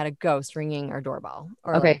that we had a ghost ringing our doorbell.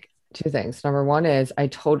 Okay. Two things. Number one is I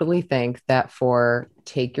totally think that for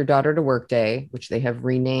Take Your Daughter to Work Day, which they have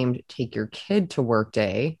renamed Take Your Kid to Work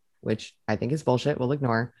Day, which I think is bullshit. We'll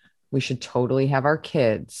ignore. We should totally have our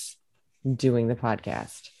kids doing the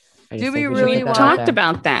podcast. Do we really want talked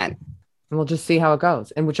about that? And we'll just see how it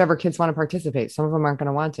goes. And whichever kids want to participate, some of them aren't going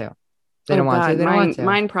to want to. They don't want to. They don't want to.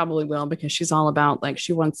 Mine probably will because she's all about like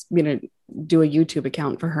she wants me to do a YouTube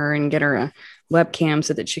account for her and get her a webcam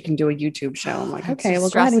so that she can do a YouTube show. I'm like, okay,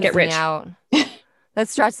 well, go ahead and get rich. That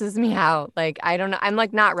stresses me out. Like, I don't know. I'm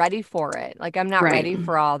like not ready for it. Like, I'm not ready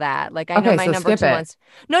for all that. Like, I know my number 2 months.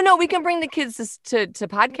 No, we can bring the kids to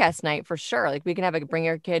podcast night for sure. Like, we can bring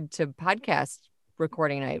your kid to podcast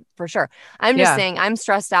recording night for sure. I'm just saying I'm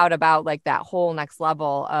stressed out about like that whole next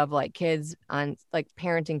level of like kids on like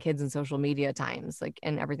parenting kids and social media times, like,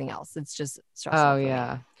 and everything else. It's just stressful. Oh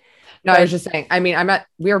yeah. No, I was just saying, I mean,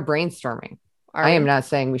 we are brainstorming. I am not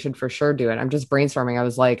saying we should for sure do it. I'm just brainstorming. I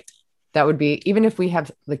was like, that would be, even if we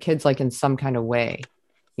have the kids like in some kind of way,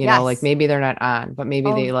 you know, like maybe they're not on, but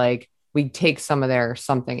maybe they like, we take some of their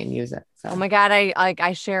something and use it. So. Oh my God.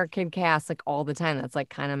 I share KidCast like all the time. That's like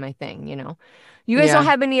kind of my thing, You guys don't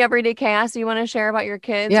have any everyday chaos you want to share about your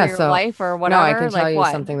kids or your life or whatever? No, I can tell you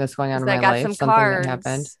something that's going on in my life. Something that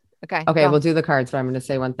happened. Okay, we'll do the cards, but I'm going to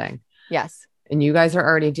say one thing. Yes. And you guys are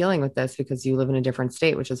already dealing with this because you live in a different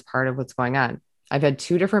state, which is part of what's going on. I've had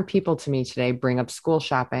 2 different people to me today bring up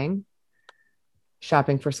shopping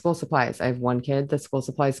for school supplies. I have one kid, the school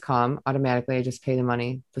supplies come automatically. I just pay the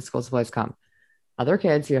money. The school supplies come. Other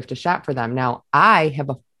kids, you have to shop for them. Now I have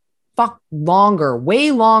a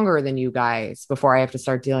way longer than you guys before I have to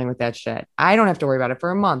start dealing with that shit. I don't have to worry about it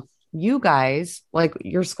for a month. You guys, like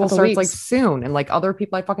your school starts like soon, and like other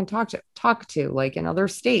people I fucking talk to like in other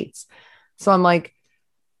states. So I'm like,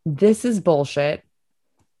 this is bullshit.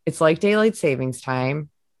 it's like daylight savings time.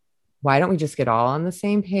 Why don't we just get all on the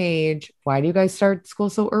same page? Why do you guys start school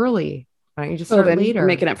so early? Why don't you just start later? We're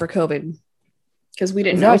making up for COVID because we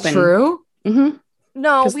didn't Is that open. True? Mm-hmm.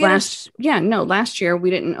 No, last year we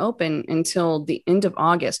didn't open until the end of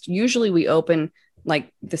August. Usually we open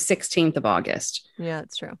like the 16th of August. Yeah,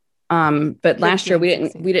 that's true. But last year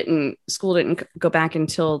school didn't go back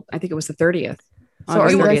until I think it was the 30th. So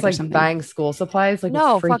are you guys like buying school supplies? Like,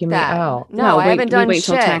 no, it's freaking me out. No, I haven't done we wait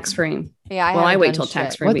shit. till tax free. Yeah, I wait till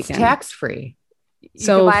tax free. What's tax free?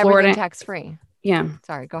 So buy Florida tax free. Yeah.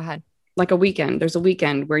 Sorry, go ahead. Like a weekend. There's a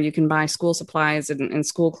weekend where you can buy school supplies and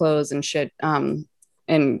school clothes and shit.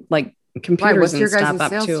 And like computers what's and your stuff guys' up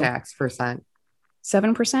sales to tax percent?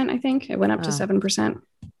 7%. I think it went up to 7%.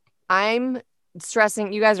 I'm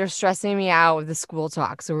stressing. You guys are stressing me out with the school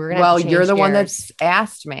talk. So we're gonna. Well, you're the one that's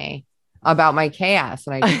asked me about my chaos,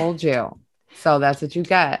 and I told you. So that's what you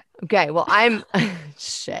get. Okay. Well, I'm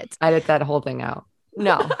shit. Edit that whole thing out.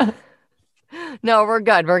 No, we're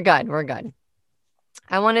good.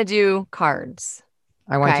 I want to do cards.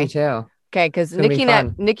 I want you to. Okay, because Nikki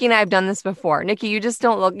and I have done this before. Nikki, you just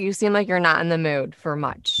don't look. You seem like you're not in the mood for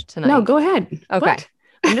much tonight. No, go ahead. Okay, what?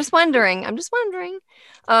 I'm just wondering.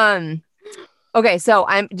 Okay, so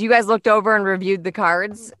do you guys looked over and reviewed the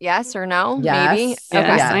cards? Yes or no? Yes. Maybe. Yes.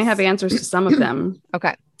 Okay. Yes. I have answers to some of them.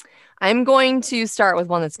 Okay, I'm going to start with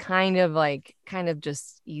one that's kind of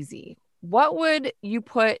just easy. What would you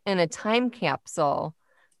put in a time capsule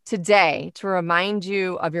today to remind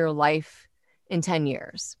you of your life in 10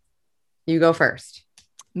 years? You go first.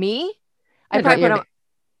 Me? I probably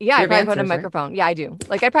put a microphone. Right? Yeah, I do.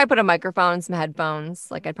 Like I'd probably put a microphone, some headphones.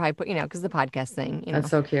 Like I'd probably put, because the podcast thing.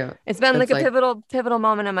 That's so cute. It's been like a pivotal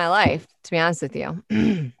moment in my life, to be honest with you.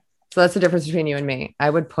 So that's the difference between you and me. I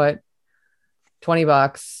would put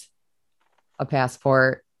 $20, a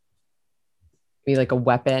passport, be like a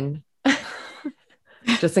weapon,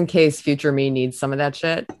 just in case future me needs some of that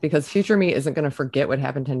shit, because future me isn't going to forget what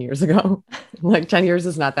happened 10 years ago. Like 10 years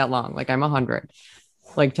is not that long. Like I'm 100.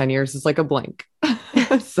 Like 10 years is like a blink.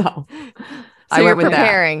 So I went with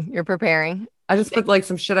preparing. You're preparing. I just put like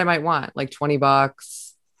some shit I might want, like $20.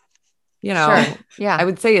 Sure. Yeah. I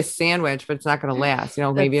would say a sandwich, but it's not going to last.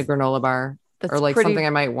 Maybe a granola bar or like something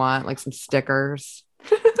I might want, like some stickers.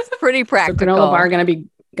 It's pretty practical. So granola bar going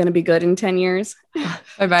to be good in 10 years.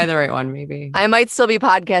 I buy the right one, maybe. I might still be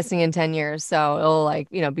podcasting in 10 years, so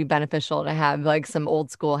it'll be beneficial to have like some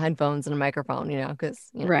old school headphones and a microphone,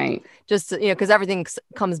 because right, just because everything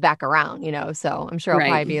comes back around, so I'm sure I'll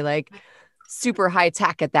probably be like super high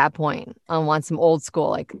tech at that point. I want some old school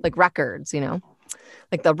like records,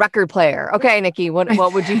 like the record player. Okay, Nikki, what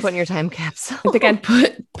would you put in your time capsule? I think I'd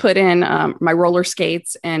put in my roller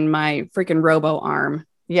skates and my freaking robo arm.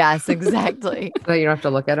 Yes, exactly. So you don't have to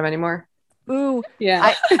look at them anymore. Ooh,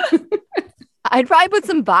 yeah. I'd probably put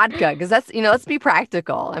some vodka because that's, let's be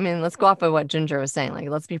practical. I mean, let's go off of what Ginger was saying. Like,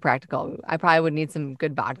 let's be practical. I probably would need some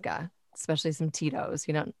good vodka, especially some Tito's.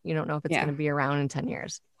 You don't know if it's going to be around in 10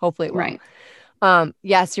 years. Hopefully it will. Right.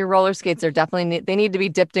 Yes, your roller skates are definitely, they need to be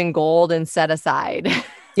dipped in gold and set aside.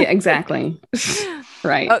 Yeah, exactly.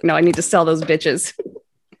 Right. No, I need to sell those bitches.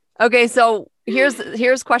 Okay, so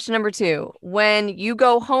here's question number 2. When you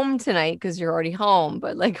go home tonight, because you're already home,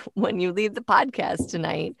 but like when you leave the podcast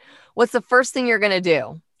tonight, what's the first thing you're gonna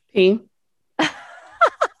do? Pee.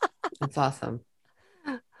 That's awesome.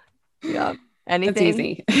 Yeah. Anything?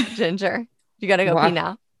 That's easy. Ginger, you gotta go pee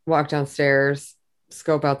now. Walk downstairs,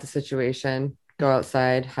 scope out the situation, go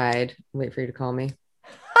outside, hide, wait for you to call me.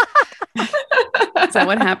 So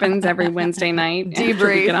what happens every Wednesday night?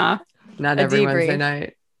 Debrief. Get off. Not every Wednesday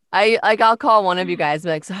night. I'll call one of you guys, be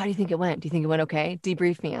like, so how do you think it went? Do you think it went okay?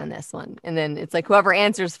 Debrief me on this one. And then it's like whoever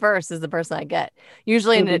answers first is the person I get.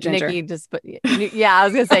 Usually Nikki just put, I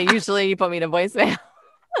was gonna say, usually you put me to voicemail.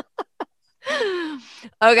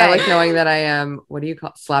 Okay. I like knowing that I am, what do you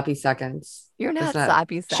call sloppy seconds? You're not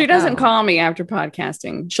sloppy seconds. She doesn't call me after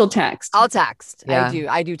podcasting. She'll text. I'll text. Yeah.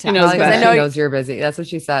 I do text. She knows, she knows you're busy. That's what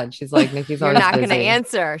she said. She's like, Nikki's always You're not busy. gonna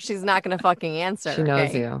answer. She's not gonna fucking answer. She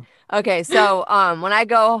knows you. Okay, so when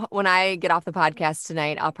I get off the podcast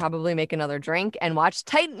tonight, I'll probably make another drink and watch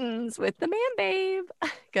Titans with the man babe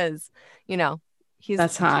because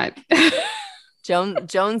that's hot.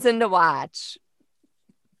 Jones in to watch.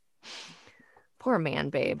 Poor man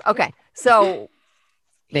babe. Okay, so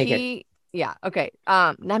naked. Yeah. Okay.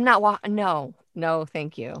 I'm not. No,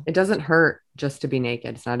 thank you. It doesn't hurt just to be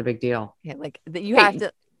naked. It's not a big deal. Yeah, have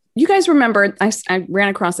to. You guys remember, I ran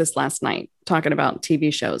across this last night talking about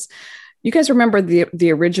TV shows. You guys remember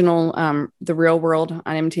the original, The Real World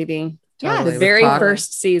on MTV? Yes. The very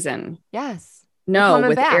first season. Yes. No, coming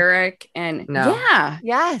with back. Eric and No. yeah.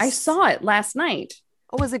 Yes. I saw it last night.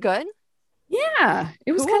 Oh, was it good? Yeah,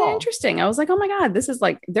 it was kind of Cool. interesting. I was like, oh my God, this is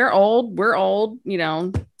like, they're old. We're old, you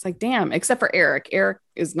know. It's like, damn, except for Eric. Eric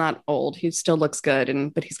is not old. He still looks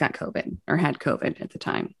good. But he's got COVID or had COVID at the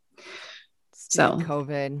time. Stupid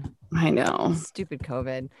COVID. I know. Stupid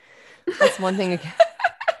COVID. That's one thing.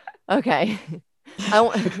 Okay. All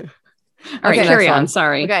right, Okay, carry next on. one.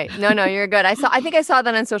 Sorry. Okay. No, you're good. I think I saw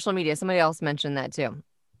that on social media. Somebody else mentioned that too.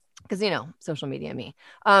 Because, social media, me.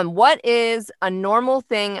 What is a normal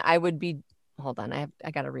thing I would be... Hold on.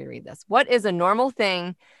 I got to reread this. What is a normal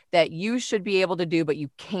thing that you should be able to do, but you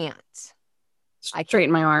can't?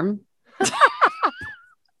 Straighten my arm.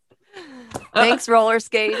 Thanks, roller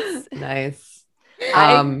skates. Nice.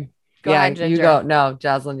 Go ahead, you Ginger. go. No,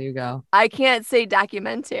 Jocelyn, you go. I can't say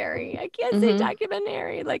documentary. I can't say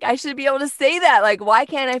documentary. Like, I should be able to say that. Like, why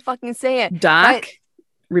can't I fucking say it? Doc.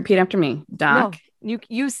 Repeat after me. Doc. No,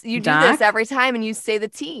 you do Doc? this every time, and you say the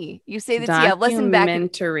T. You say the T. I've listened back.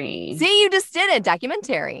 Documentary. See, you just did it.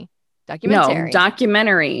 Documentary. No,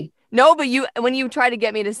 documentary. No, but when you try to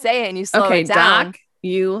get me to say it and you slow it down.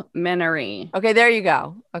 Documentary. Okay, there you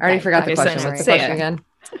go. Okay, I already forgot the question. What's the Say question it. again?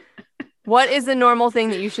 What is a normal thing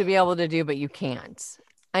that you should be able to do, but you can't?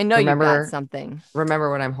 I know you've got something.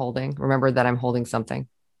 Remember what I'm holding. Remember that I'm holding something.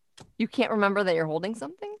 You can't remember that you're holding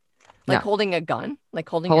something? Like No. holding a gun? Like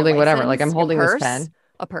holding whatever. license, Like I'm holding your this purse, pen.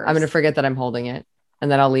 A purse. I'm going to forget that I'm holding it. And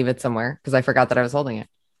then I'll leave it somewhere because I forgot that I was holding it.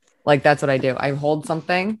 Like that's what I do. I hold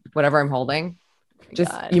something, whatever I'm holding.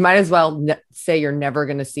 You might as well say you're never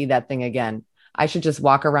going to see that thing again. I should just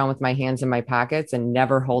walk around with my hands in my pockets and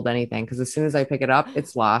never hold anything because as soon as I pick it up,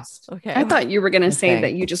 it's lost. Okay. I thought you were going to say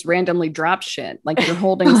that you just randomly drop shit, like you're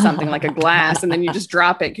holding something like a glass and then you just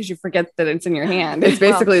drop it because you forget that it's in your hand. It's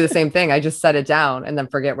basically the same thing. I just set it down and then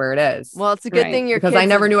forget where it is. Well, it's a good thing because I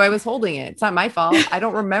never knew I was holding it. It's not my fault. I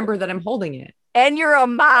don't remember that I'm holding it. And you're a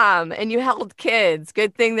mom and you held kids.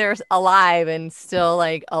 Good thing they're alive and still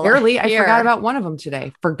like alive. Barely. I forgot about one of them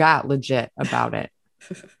today. Forgot legit about it.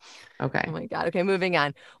 Okay. Oh my God. Okay. Moving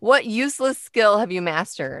on. What useless skill have you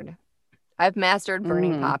mastered? I've mastered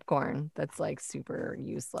burning popcorn. That's like super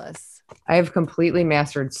useless. I have completely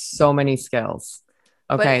mastered so many skills.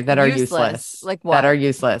 Okay. That are useless. Like what? That are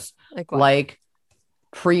useless. Like what? Like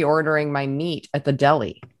pre-ordering my meat at the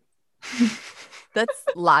deli. That's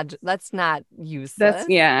That's not useless.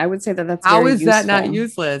 I would say that's how very is useful. that not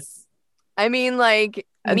useless? I mean, like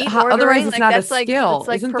meat otherwise it's not a like, skill.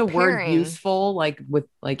 Like isn't preparing. the word useful like with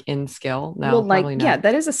like in skill? No, well, like probably not. yeah,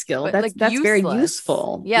 that is a skill. But That's very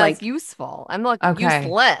useful. Yeah, like it's useful. I'm like Okay.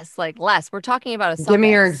 useless, like less. We're talking about a Give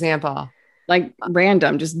me your example. like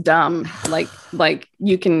random, just dumb. like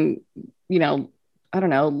you can, I don't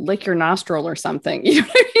know, lick your nostril or something. You know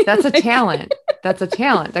what I mean? That's a talent. That's a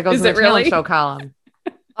talent. That goes Is in it the talent really? show column.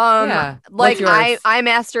 Yeah. What's Like yours? I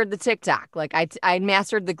mastered the TikTok. Like I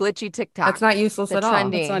mastered the glitchy TikTok. That's not useless at all.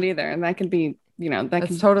 trendy. It's not either. And that can be,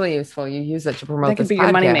 That's totally useful. You use it to promote that could this be your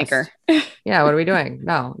podcast. moneymaker. Yeah. What are we doing?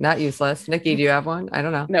 No, not useless. Nikki, do you have one? I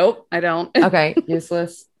don't know. Nope, I don't. Okay.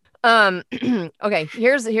 Useless. Okay,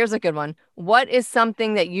 here's a good one. What is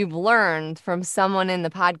something that you've learned from someone in the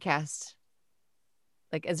podcast?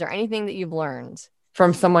 Like, is there anything that you've learned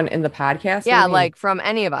From someone in the podcast? Yeah, like from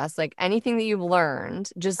any of us, like anything that you've learned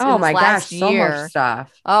just in oh this my last gosh, so year. much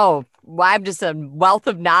stuff. Oh, well, I'm just a wealth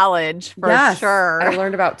of knowledge for sure. I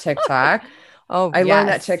learned about TikTok. I learned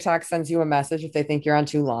that TikTok sends you a message if they think you're on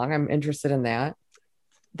too long. I'm interested in that.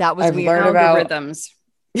 That was I've weird. learned about algorithms.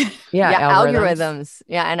 Algorithms.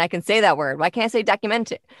 Yeah, and I can say that word. Well, I can't say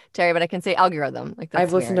documentary, but I can say algorithm. Like that's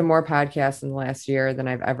I've listened to weird. more podcasts in the last year than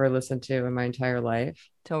I've ever listened to in my entire life.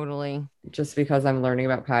 Totally. Just because I'm learning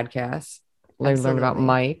about podcasts. I learned about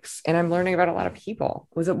mics and I'm learning about a lot of people.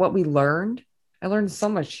 Was it what we learned? I learned so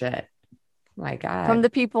much shit. My God. From the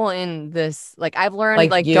people in this, like I've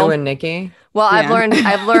learned like you and Nikki. Well, I've learned,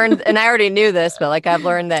 and I already knew this, but like I've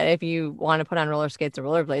learned that if you want to put on roller skates or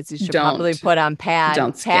rollerblades, you should probably put on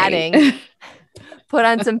padding, put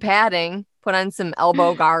on some padding, put on some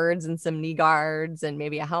elbow guards and some knee guards and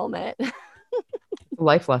maybe a helmet.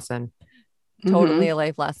 Life lesson. Totally a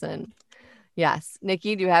life lesson. Yes.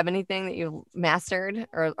 Nikki, do you have anything that you've mastered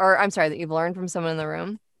or I'm sorry, that you've learned from someone in the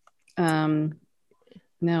room?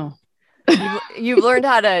 No. You've learned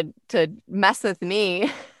how to mess with me.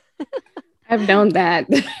 I've known that.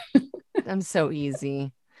 I'm so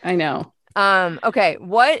easy. I know. Okay.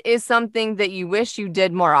 What is something that you wish you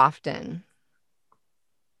did more often?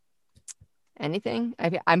 Anything?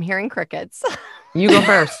 I'm hearing crickets. You go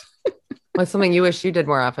first. What's something you wish you did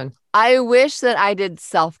more often? I wish that I did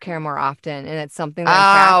self-care more often, and it's something that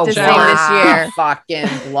I'm practicing this year.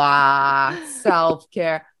 Fucking blah.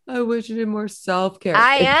 Self-care. I wish I did more self-care.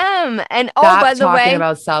 I am. And by the way, talking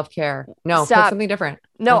about self-care. No, pick something different.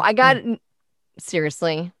 No, I got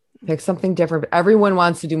seriously. Pick something different. Everyone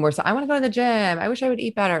wants to do more. So I want to go to the gym. I wish I would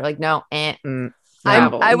eat better. Like, no.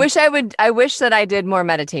 I wish that I did more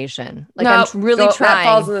meditation. Like, nope. I'm really trying. That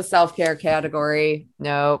falls in the self-care category.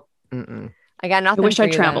 Nope. I got nothing. I wish I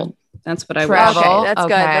traveled. Then. That's what I wish. Okay, that's good.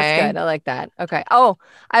 That's good. I like that. Okay. Oh,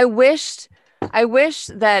 I wish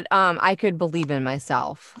that I could believe in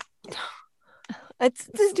myself. It's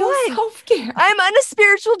still self-care. I'm on a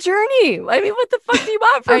spiritual journey. I mean, what the fuck do you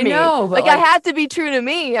want from me? I know. Like, I have to be true to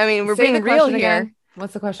me. I mean, we're being real here. Again.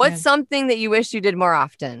 What's the question? What's something that you wish you did more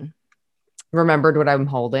often? Remembered what I'm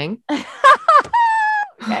holding.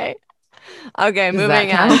 Okay. Okay,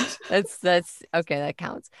 moving on. That's okay. That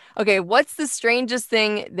counts. Okay, what's the strangest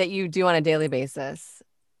thing that you do on a daily basis?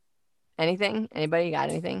 Anything? Anybody got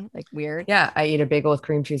anything like weird? Yeah, I eat a bagel with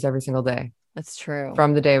cream cheese every single day. That's true.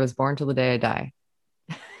 From the day I was born till the day I die.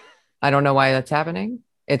 I don't know why that's happening.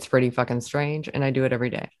 It's pretty fucking strange, and I do it every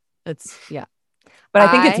day. But I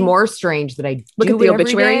think it's more strange that I look do at the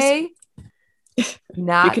obituaries.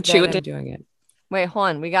 Not you could chew it. Doing it. Wait, hold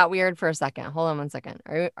on. We got weird for a second. Hold on 1 second.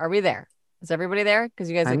 Are we there? Is everybody there? Because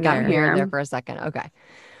you guys have gotten weird there for a second. Okay.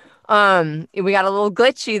 We got a little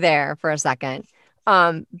glitchy there for a second.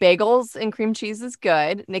 Bagels and cream cheese is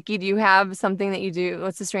good. Nikki, do you have something that you do?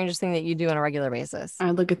 What's the strangest thing that you do on a regular basis? I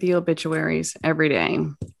look at the obituaries every day.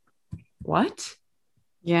 What?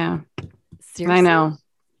 Yeah. Seriously? I know.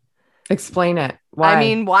 Explain it. Why? I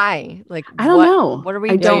mean, why? Like, I don't know. What are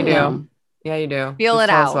we I doing? don't know. Yeah, you do. Feel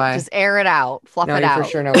it out. Just air it out. Fluff it out. For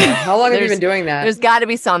sure know why. How long have you been doing that? There's got to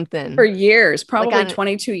be something. For years, probably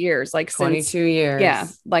 22 years. Like 22 years. Yeah.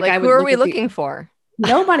 Like who are we looking for?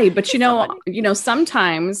 Nobody. But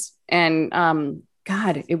sometimes, and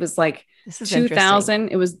God, it was like 2000.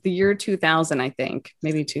 It was the year 2000, I think.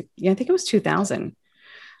 Maybe I think it was 2000.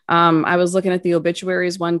 I was looking at the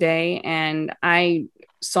obituaries one day, and I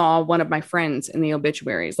saw one of my friends in the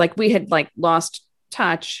obituaries. Like, we had lost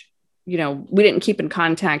touch. We didn't keep in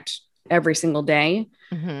contact every single day.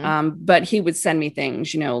 Mm-hmm. But he would send me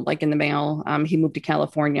things, like in the mail. He moved to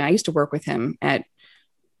California. I used to work with him at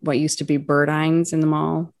what used to be Burdines in the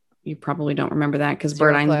mall. You probably don't remember that because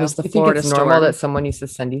Burdines was the Florida store. Normal that someone used to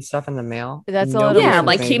send you stuff in the mail. That's a little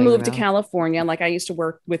like he moved to California. Like, I used to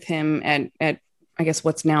work with him at I guess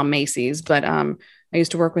what's now Macy's, but I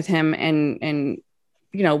used to work with him and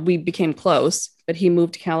we became close, but he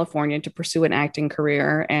moved to California to pursue an acting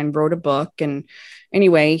career and wrote a book. And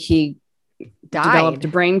anyway, he developed a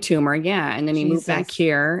brain tumor. Yeah. And then he moved back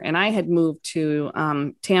here, and I had moved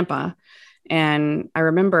to Tampa. And I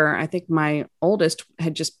remember, I think my oldest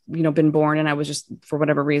had just, been born, and I was just, for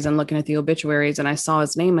whatever reason, looking at the obituaries, and I saw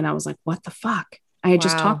his name, and I was like, what the fuck? I had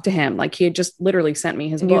just talked to him. Like, he had just literally sent me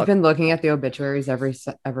his book. You've been looking at the obituaries ever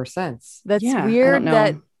since. That's weird.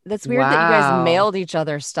 That's weird that you guys mailed each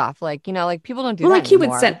other stuff. Like, people don't do that like he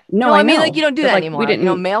would send. No, I mean, like, you don't do that anymore. We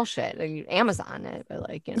didn't mail shit. Like, Amazon it, but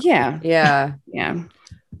like, Yeah.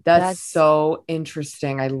 That's so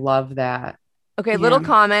interesting. I love that. Okay, little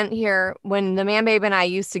comment here. When the man babe and I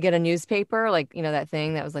used to get a newspaper, like, that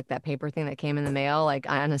thing that was like that paper thing that came in the mail, like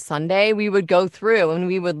on a Sunday, we would go through and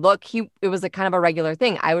we would look. It was kind of a regular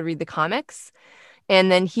thing. I would read the comics,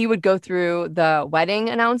 and then he would go through the wedding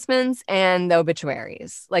announcements and the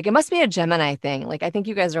obituaries. Like, it must be a Gemini thing. Like, I think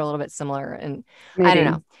you guys are a little bit similar, and maybe. I don't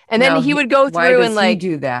know. And then he would go through and like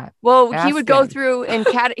do that. Well, he would go through and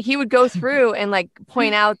he would go through and like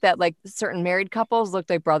point out that like certain married couples looked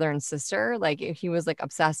like brother and sister. Like, he was like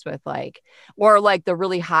obsessed with or like the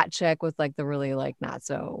really hot chick with like the really like not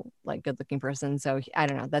so like good looking person. So I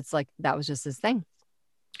don't know. That was just his thing.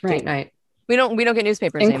 Right. Date night. We don't get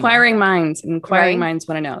newspapers. Inquiring minds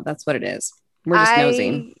want to know. That's what it is. We're just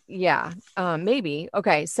nosy. Yeah. Maybe.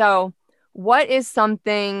 Okay. So what is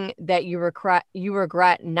something that you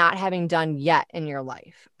regret not having done yet in your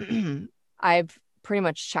life? I've pretty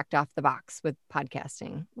much checked off the box with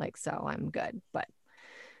podcasting. Like, so I'm good, but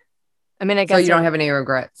I mean, I guess. So you don't have any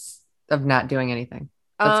regrets of not doing anything.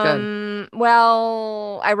 That's good.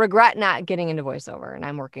 Well, I regret not getting into voiceover, and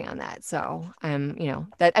I'm working on that. So I'm,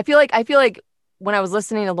 that I feel like when I was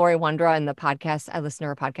listening to Lori Wondra in the podcast, I listened to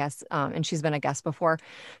her podcast, and she's been a guest before.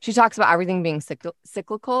 She talks about everything being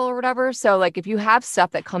cyclical or whatever. So like, if you have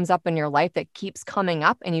stuff that comes up in your life that keeps coming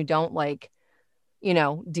up and you don't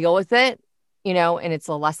deal with it, and it's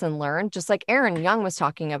a lesson learned, just like Aaron Young was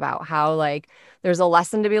talking about how like there's a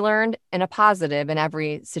lesson to be learned and a positive in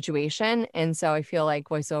every situation. And so I feel like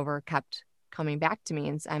voiceover kept coming back to me,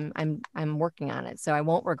 and I'm working on it, so I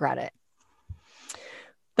won't regret it.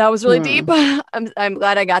 That was really deep. I'm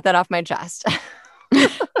glad I got that off my chest.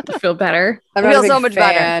 I feel better. I feel so much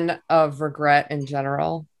fan of regret in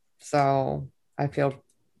general, so I feel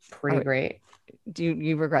pretty great. Do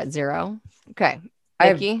you regret zero? Okay,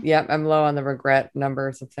 Nikki? I'm low on the regret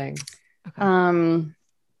numbers of things. Okay.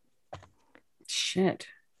 Shit.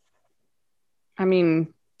 I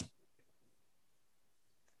mean,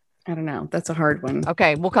 I don't know. That's a hard one.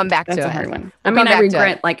 Okay, we'll come back to it. That's a hard one. I mean, I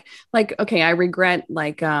regret I regret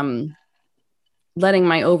letting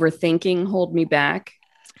my overthinking hold me back.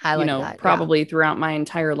 I like that, probably throughout my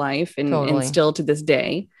entire life and still to this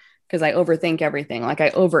day, because I overthink everything. Like,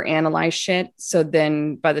 I overanalyze shit. So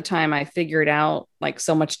then by the time I figure it out, like,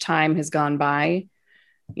 so much time has gone by,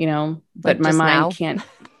 but my mind can't.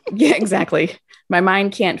 Yeah, exactly. My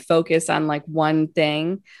mind can't focus on like one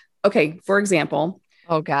thing. Okay. For example.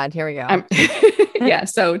 Oh God, here we go. Yeah.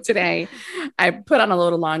 So today I put on a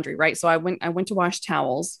load of laundry, right? So I went to wash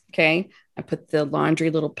towels. Okay. I put the laundry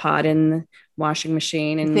little pot in the washing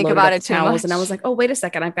machine and think about it towels. And I was like, oh, wait a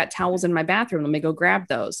second. I've got towels in my bathroom. Let me go grab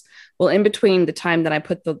those. Well, in between the time that I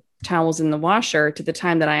put the towels in the washer to the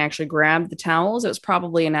time that I actually grabbed the towels, it was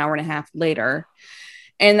probably an hour and a half later.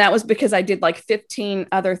 And that was because I did like 15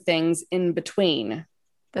 other things in between.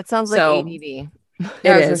 That sounds like ADD. Yeah,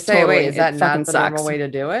 I was gonna say, totally. Wait, is that not the normal way to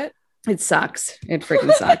do it? It sucks. It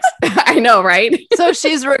freaking sucks. I know, right? So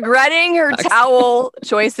she's regretting her towel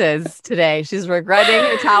choices today. She's regretting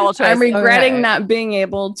her towel choices. I'm regretting not being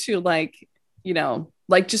able to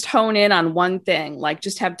just hone in on one thing, like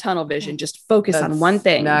just have tunnel vision, just focus on one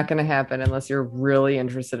thing. Not going to happen unless you're really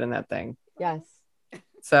interested in that thing. Yes.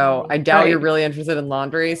 So I doubt you're really interested in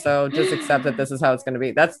laundry. So just accept that this is how it's going to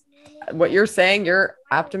be. That's what you're saying. Your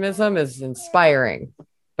optimism is inspiring,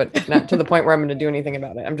 but not to the point where I'm going to do anything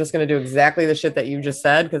about it. I'm just going to do exactly the shit that you just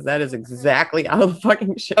said, because that is exactly how the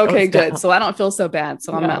fucking shit Okay, good. down. So I don't feel so bad.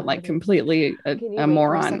 So I'm not like completely a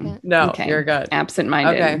moron. No, you're good.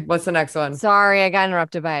 Absent-minded. Okay, what's the next one? Sorry, I got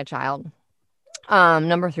interrupted by a child.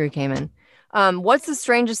 Number 3 came in. What's the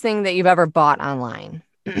strangest thing that you've ever bought online?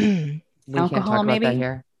 We can't talk about that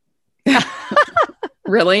here.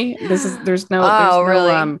 Really? There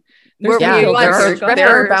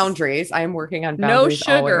are boundaries. I am working on boundaries.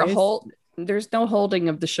 No sugar. There's no holding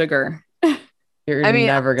of the sugar. You're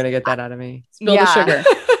never gonna get that out of me. Spill the sugar.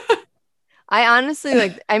 I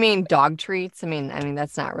honestly dog treats. I mean,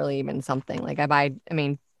 that's not really even something. Like I buy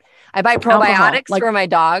probiotics for my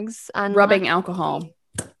dogs on rubbing alcohol.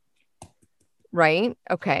 Right.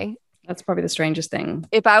 Okay. That's probably the strangest thing.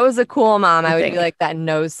 If I was a cool mom, I would be like that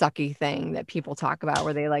nose sucky thing that people talk about,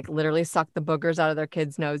 where they like literally suck the boogers out of their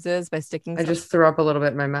kids' noses by sticking. I just threw up a little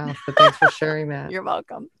bit in my mouth, but thanks for sharing that. You're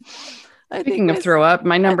welcome. Speaking of throw up,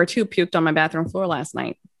 my number 2 puked on my bathroom floor last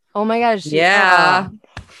night. Oh my gosh. Yeah.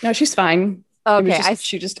 No, she's fine. Okay.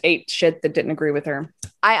 She just ate shit that didn't agree with her.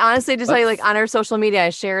 I honestly just tell you, like on her social media,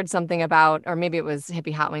 I shared something about, or maybe it was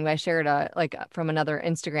Hippie Hot Wing, but I shared from another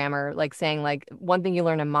Instagrammer, like saying like one thing you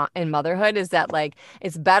learn in motherhood is that like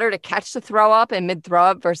it's better to catch the throw up and mid throw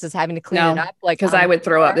up versus having to clean it up. Like, because I would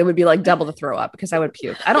throw up, it would be like double the throw up because I would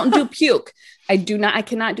puke. I don't do puke. I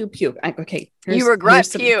cannot do puke. You regret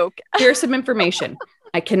puke. Here's some information.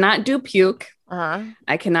 I cannot do puke. Uh-huh.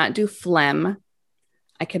 I cannot do phlegm.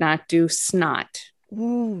 I cannot do snot.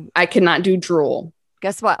 Ooh. I cannot do drool.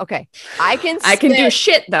 Guess what? Okay. I can do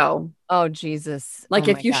shit though. Oh, Jesus. Like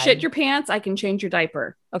if you shit your pants, I can change your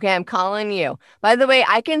diaper. Okay. I'm calling you. By the way,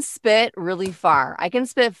 I can spit really far. I can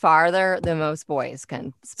spit farther than most boys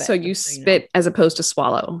can spit. So you spit as opposed to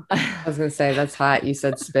swallow. I was going to say, that's hot. You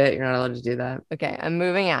said spit. You're not allowed to do that. Okay. I'm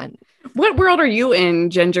moving on. What world are you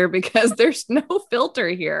in, Ginger? Because there's no filter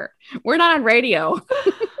here. We're not on radio.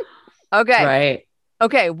 Okay. Right.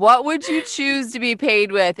 Okay, what would you choose to be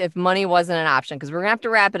paid with if money wasn't an option? Because we're gonna have to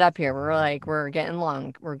wrap it up here. We're getting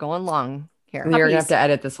long. We're going long here. You're gonna have to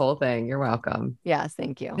edit this whole thing. You're welcome. Yes,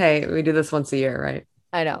 thank you. Hey, we do this once a year, right?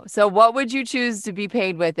 I know. So, what would you choose to be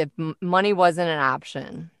paid with if money wasn't an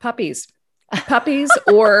option? Puppies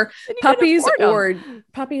or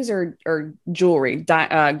jewelry,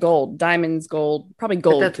 gold, diamonds, gold, probably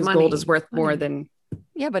gold, because gold is worth more than.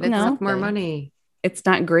 Yeah, but it's more money. It's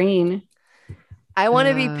not green. I want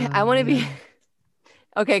to be.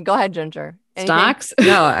 Okay, go ahead, Ginger. Anything? Stocks?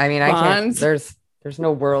 No, I mean, I can't. There's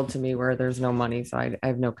no world to me where there's no money, so I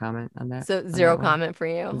have no comment on that. So zero comment for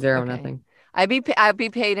you. Zero, okay. Nothing. I'd be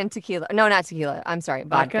paid in tequila. No, not tequila. I'm sorry,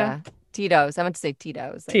 vodka. Tito's. I meant to say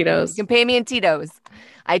Tito's. Tito's. You can pay me in Tito's.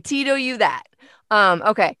 I Tito you that.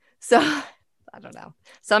 Okay. So I don't know.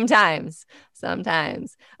 Sometimes.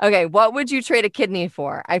 Okay. What would you trade a kidney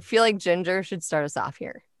for? I feel like Ginger should start us off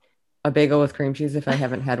here. A bagel with cream cheese if I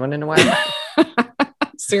haven't had one in a while.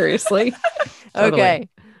 Seriously. Totally. Okay.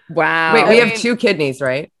 Wow. Wait, we have 2 kidneys,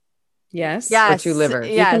 right? Yes. Yes. Or 2 livers.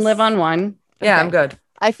 You can live on one. Yeah, Okay. I'm good.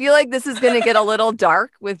 I feel like this is going to get a little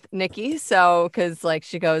dark with Nikki. So, because like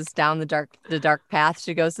she goes down the dark path,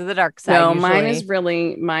 she goes to the dark side. No,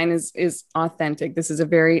 usually. mine is authentic. This is a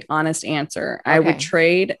very honest answer. I would Okay.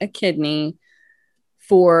 trade a kidney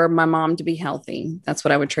for my mom to be healthy. That's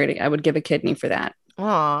what I would trade. I would give a kidney for that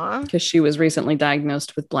Aw. because she was recently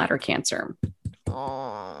diagnosed with bladder cancer.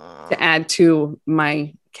 Aw. To add to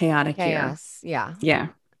my chaotic year. Chaos. Yeah. Yeah.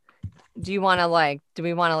 Do you want to do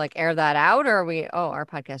we want to air that out, or are we, our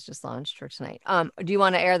podcast just launched for tonight. Do you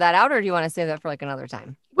want to air that out, or do you want to save that for like another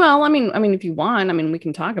time? Well, I mean, if you want, we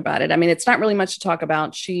can talk about it. I mean, it's not really much to talk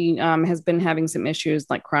about. She has been having some issues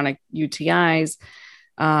like chronic UTIs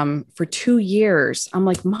for 2 years. I'm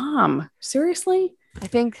like, Mom, seriously? I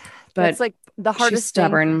think But that's like the hardest she's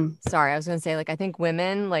stubborn. thing. Sorry, I was going to say, I think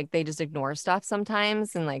women, they just ignore stuff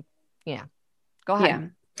sometimes. And go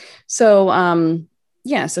ahead. Yeah. So,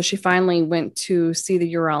 so she finally went to see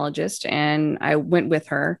the urologist and I went with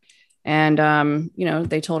her and,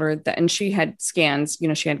 they told her that, and she had scans,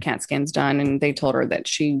 she had CAT scans done and they told her that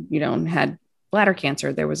she, had bladder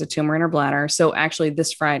cancer. There was a tumor in her bladder. So actually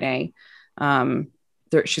this Friday,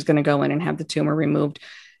 she's going to go in and have the tumor removed.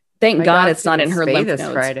 Thank God it's not in her lymph this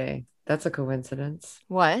nodes. Friday. That's a coincidence.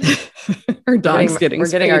 What? Her dog's We're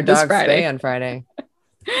getting our dog spay on Friday.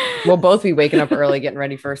 We'll both be waking up early, getting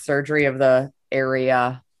ready for surgery of the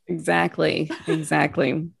area. Exactly.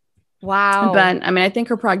 Wow. But I think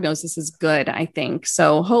her prognosis is good, I think.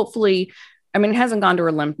 So hopefully, it hasn't gone to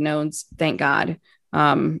her lymph nodes, thank God.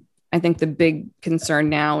 I think the big concern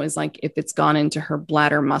now is if it's gone into her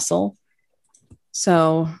bladder muscle.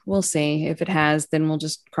 So we'll see. If it has, then we'll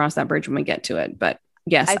just cross that bridge when we get to it. But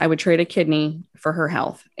yes, I would trade a kidney for her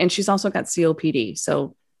health. And she's also got COPD.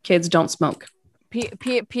 So kids don't smoke.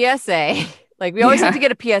 PSA. We always have to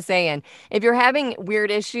get a PSA in. If you're having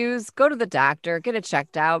weird issues, go to the doctor, get it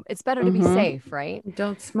checked out. It's better to be safe, right?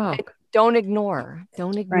 Don't smoke. And don't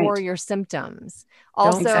ignore your symptoms.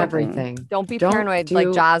 Also, everything. Don't be paranoid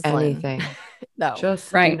like Jocelyn. Anything. No.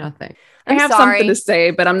 Just do nothing. I have something to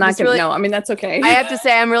say, but I'm not going to. No, that's okay. I have to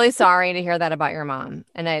say, I'm really sorry to hear that about your mom.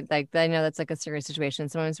 And I know that's a serious situation.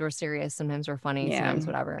 Sometimes we're serious, sometimes we're funny, sometimes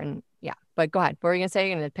whatever. And but go ahead. What were you going to say?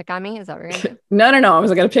 You're going to pick on me? Is that what you're going to do? No. I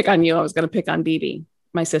wasn't going to pick on you. I was going to pick on Dee Dee,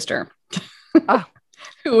 my sister. Oh.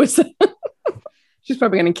 Who was, she's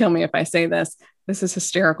probably going to kill me if I say this. This is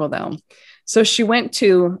hysterical though. So she went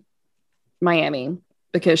to Miami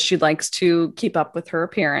because she likes to keep up with her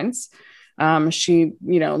appearance. She,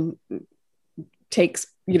 takes,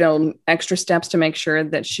 extra steps to make sure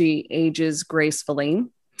that she ages gracefully.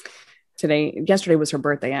 Yesterday was her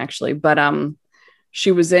birthday actually, but,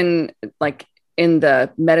 she was in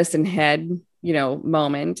the medicine head,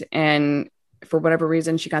 moment. And for whatever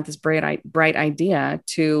reason, she got this bright idea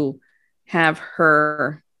to have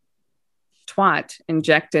her twat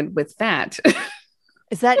injected with fat.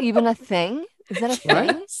 Is that even a thing? Is that a thing?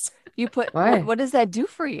 What? You put, Why? what does that do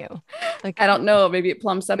for you? I don't know. Maybe it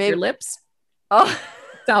plumps up your lips. Oh,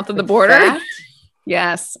 South of the border. Fat?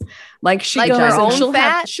 Yes. She Like goes her and own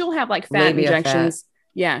fat? she'll have fat Maybe injections.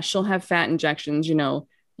 Yeah. She'll have fat injections, put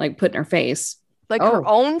in her face. her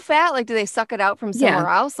own fat? Do they suck it out from somewhere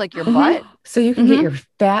else? Like your butt? So you can get your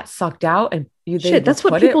fat sucked out and that's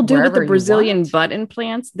what people do with the Brazilian butt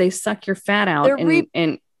implants. They suck your fat out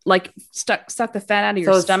and suck the fat out of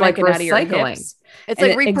your stomach and out of your hips. It's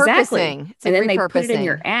like repurposing. Exactly. It's and like then they put it in repurposing.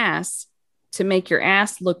 your ass to make your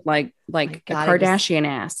ass look like a God, Kardashian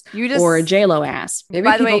ass You just or a J-Lo ass. Maybe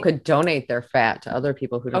By the people way- could donate their fat to other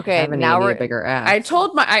people who don't Okay, have any now need we're- a bigger ass.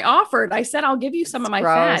 I said, I'll give you some of my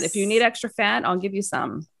fat. Gross. If you need extra fat, I'll give you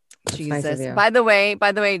some. That's nice of Jesus. you. By the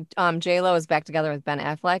way, J-Lo is back together with Ben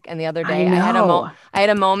Affleck. And the other day I I had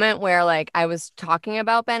a moment where I was talking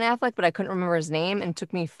about Ben Affleck, but I couldn't remember his name. And it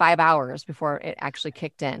took me 5 hours before it actually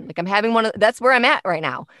kicked in. I'm having that's where I'm at right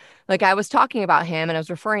now. I was talking about him and I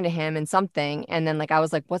was referring to him and something. And then I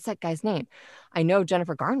was like, what's that guy's name? I know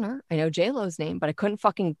Jennifer Garner. I know J-Lo's name, but I couldn't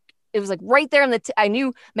it was right there in I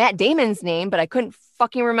knew Matt Damon's name, but I couldn't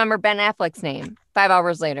fucking remember Ben Affleck's name. 5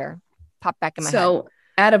 hours later, popped back in my head. So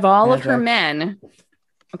out of all of her men,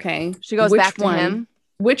 okay, She goes back to him.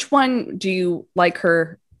 Which one do you like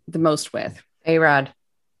her the most with? A-Rod.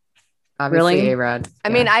 Obviously, Really? A-Rod. I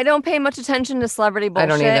mean, I don't pay much attention to celebrity I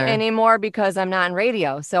don't bullshit either. anymore because I'm not in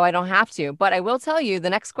radio, so I don't have to. But I will tell you,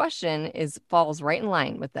 the next question falls right in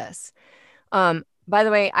line with this. By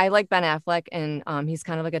the way, I like Ben Affleck, and he's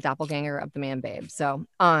kind of like a doppelganger of the man babe. So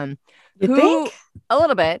You think? A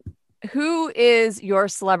little bit. Who is your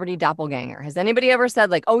celebrity doppelganger? Has anybody ever said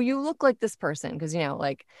like, oh, you look like this person? Because, you know,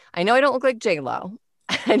 like, I know I don't look like J-Lo.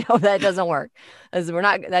 I know that doesn't work, as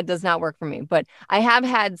that does not work for me. But I have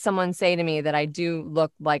had someone say to me that I do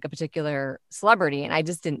look like a particular celebrity, and I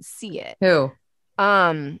just didn't see it. Who?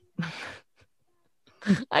 I can't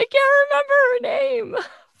remember her name.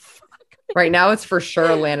 Right now, it's for sure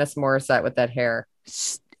Alanis Morissette with that hair.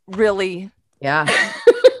 Really? Yeah.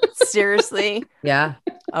 Seriously? Yeah.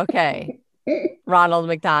 Okay. Ronald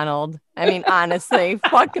McDonald. I mean, honestly,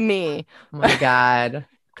 fuck me. Oh my God.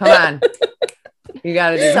 Come on. You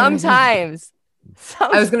got to do Sometimes.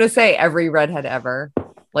 I was going to say every redhead ever.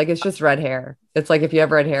 Like, it's just red hair. It's like if you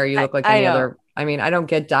have red hair, you look like any other. I mean, I don't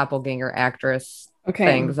get doppelganger actress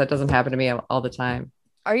things. That doesn't happen to me all the time.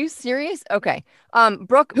 Are you serious? Okay.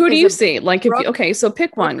 Brooke. Who do you see? Like, Brooke, if you, so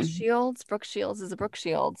pick one. Brooke Shields is a Brooke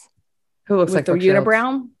Shields. Who looks like the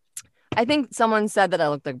unibrow? I think someone said that I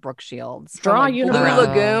looked like Brooke Shields. Draw like unibrow. Blue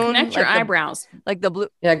Lagoon. Connect your eyebrows. Like the blue.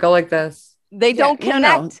 Yeah, go like this. They don't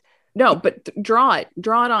connect. No, but draw it.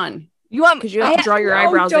 Draw it on. You want because you have to draw your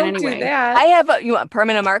eyebrows in anyway. Do that. I have you want a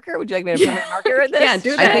permanent marker? Would you like me to permanent marker at this? Yeah,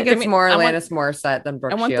 do that. I think it's more Alanis Morissette than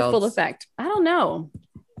Brooke Shields. I want the full effect. I don't know.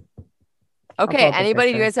 Okay.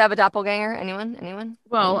 Anybody? Do you guys have a doppelganger? Anyone?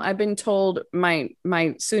 Well, I've been told my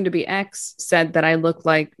soon to be ex said that I look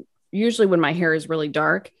like, usually when my hair is really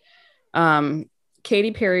dark,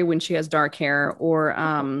 Katy Perry when she has dark hair, or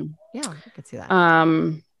yeah, I could see that.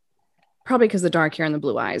 Probably because the dark hair and the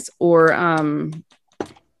blue eyes, or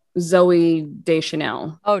Zoe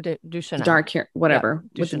Deschanel. Oh, Deschanel. Dark hair, whatever,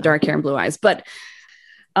 with the dark hair and blue eyes. But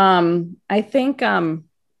I think okay,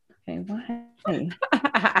 why?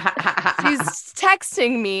 She's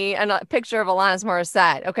texting me a picture of Alanis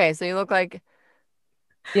Morissette. Okay, so you look like.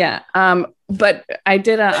 Yeah. But I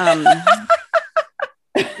did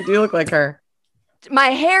You do look like her. My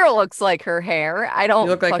hair looks like her hair. I don't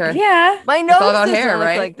look like her. Yeah. My nose doesn't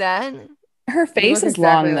look like that. Her face is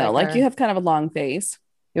long though. Like you have kind of a long face.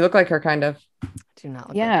 You look like her, kind of. Do not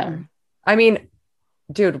look like her. I mean,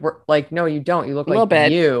 dude, we're like, no, you don't. You look like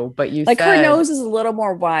bit. you, but you like said... her nose is a little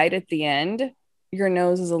more wide at the end. Your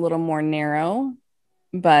nose is a little more narrow,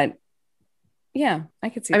 but yeah, I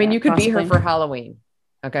could see. I mean, you could possibly be her for Halloween.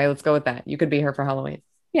 Okay, let's go with that. You could be her for Halloween.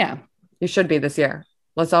 Yeah, you should be this year.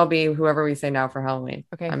 Let's all be whoever we say now for Halloween.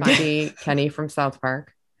 Okay, I'm gonna be Kenny from South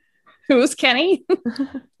Park. Who's Kenny?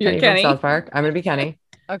 You're Kenny from South Park. I'm gonna be Kenny.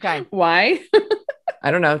 Okay. Why?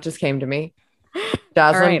 I don't know. It just came to me.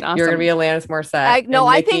 Jocelyn, right, awesome. You're gonna be Alanis Morissette. I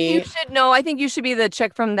think you should be the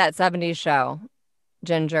chick from that 70s show.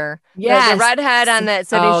 Ginger. Yes. The redhead on that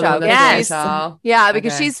city show. Yes. Yeah,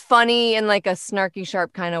 because she's funny in like a snarky,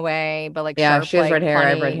 sharp kind of way, but like sharp, she has red hair. Funny. I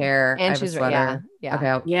have red hair. And I have she's a sweater. Yeah. Okay.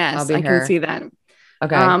 I'll be her. I can see that.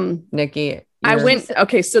 Okay. Nikki. I went.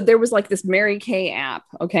 Okay, so there was like this Mary Kay app.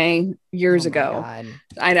 Okay, years ago. God.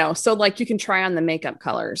 I know. So like you can try on the makeup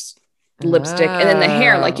colors, lipstick, and then the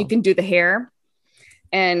hair. Like you can do the hair.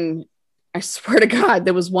 And I swear to God,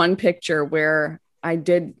 there was one picture where I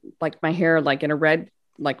did like my hair like in a red.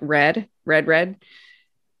 Like red,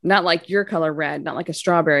 not like your color red, not like a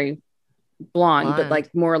strawberry blonde, but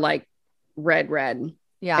like more like red.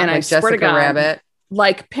 Yeah. And like I swear Jessica to God, Rabbit,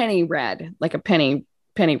 like penny red, like a penny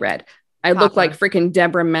red. I look like freaking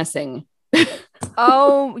Deborah Messing.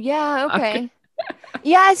 Oh yeah, okay.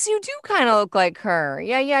 Yes, you do kind of look like her.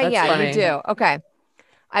 Yeah, funny. you do. Okay.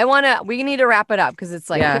 We need to wrap it up because it's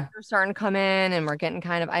like we're starting to come in and we're getting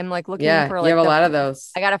kind of, I'm like looking for like. You have a lot of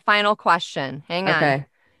those. I got a final question. Hang on. Okay.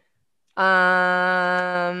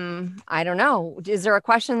 I don't know. Is there a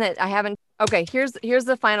question that I haven't? Okay, here's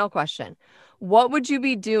the final question. What would you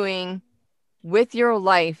be doing with your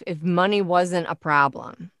life if money wasn't a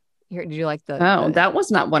problem? Here, did you like the? Oh, that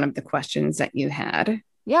was not one of the questions that you had.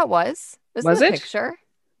 Yeah, it was. Was it? Picture.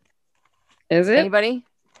 Is it? Anybody?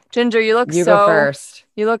 Ginger, you go first.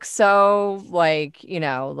 You look so like,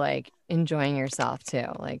 like enjoying yourself too.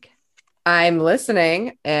 Like I'm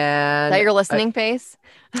listening, and is that your listening face?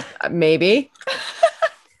 Maybe.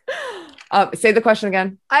 Say the question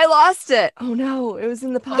again. I lost it. Oh no, it was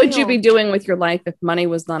in the pile. What would you be doing with your life if money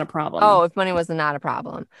was not a problem? Oh, if money was not a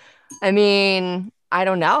problem. I mean, I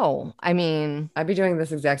don't know. I mean, I'd be doing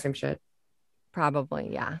this exact same shit.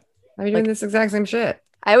 Probably, yeah. I'd be doing this exact same shit.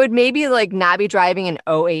 I would maybe like not be driving an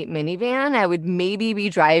 '08 minivan. I would maybe be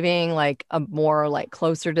driving like a more like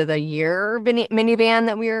closer to the year minivan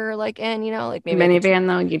that we were like in, like maybe minivan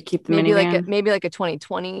though. You'd keep the maybe minivan. maybe like a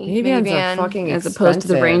 2020 Minivans minivan are fucking as opposed to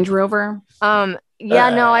the Range Rover. Yeah,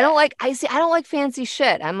 no, I don't like. I don't like fancy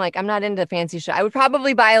shit. I'm not into fancy shit. I would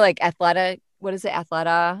probably buy like Athleta. What is it,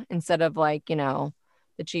 Athleta, instead of like the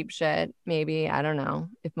cheap shit. Maybe, I don't know,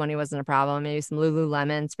 if money wasn't a problem. Maybe some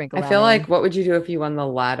Lululemon, sprinkle. I feel like what would you do if you won the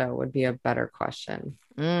lotto would be a better question.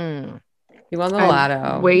 You won the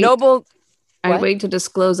lotto. I'd wait to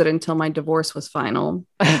disclose it until my divorce was final.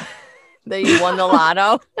 That you won the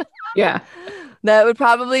lotto. Yeah. That would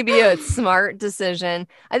probably be a smart decision.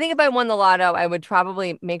 I think if I won the lotto, I would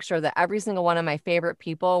probably make sure that every single one of my favorite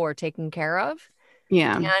people were taken care of.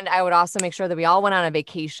 Yeah. And I would also make sure that we all went on a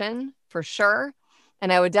vacation for sure.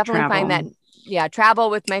 And I would definitely find that, travel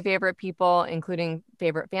with my favorite people, including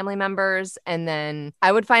favorite family members. And then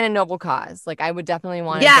I would find a noble cause. Like I would definitely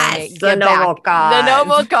want to donate. The noble cause. The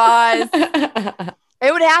noble cause.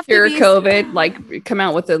 It would have to be COVID, like come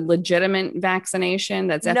out with a legitimate vaccination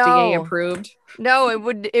that's FDA approved. No,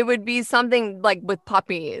 it would be something like with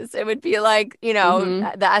puppies. It would be like, the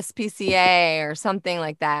SPCA or something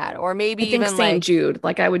like that. Or maybe even St. Jude.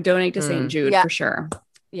 Like I would donate to St. Jude for sure.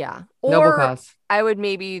 Yeah. Noble cause. I would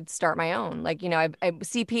maybe start my own, like, I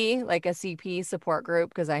CP, like a CP support group,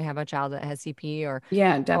 because I have a child that has CP or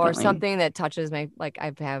something that touches I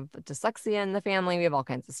have dyslexia in the family. We have all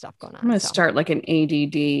kinds of stuff going on. I'm going to start like an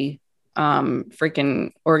ADD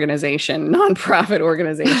freaking organization, nonprofit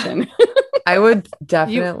organization. I would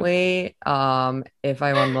definitely, if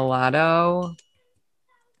I won the lotto,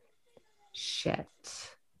 shit.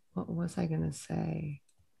 What was I going to say?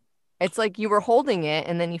 It's like you were holding it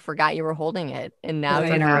and then you forgot you were holding it. And now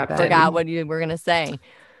you forgot what you were going to say.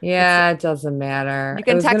 Yeah, it doesn't matter. You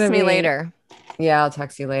can text me later. Yeah, I'll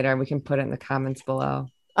text you later. We can put it in the comments below.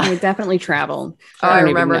 I would definitely travel. I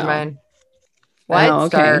remembered mine. What? Oh,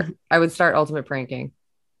 okay. I would start ultimate pranking.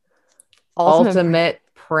 Ultimate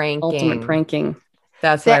pranking.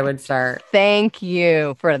 That's what I would start. Thank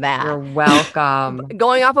you for that. You're welcome.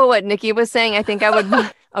 Going off of what Nikki was saying, I think I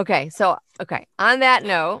would. Okay. On that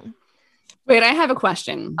note. Wait, I have a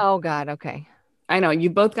question. Oh, God. Okay. I know you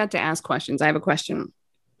both got to ask questions. I have a question.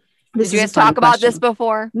 Did you guys talk about this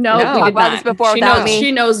before? No, we talk about this before without me.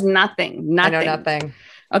 She knows nothing. I know nothing.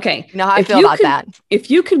 Okay. You know how I feel about that. If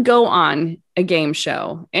you could go on a game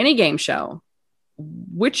show, any game show,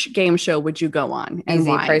 which game show would you go on? And easy.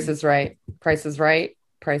 Why? Price is Right. Price is Right.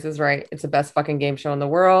 Price is Right. It's the best fucking game show in the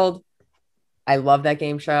world. I love that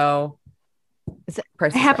game show.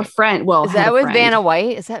 I have a friend. Well, is that with Vanna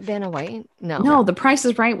White? Is that Vanna White? No, The Price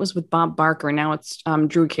is Right was with Bob Barker. Now it's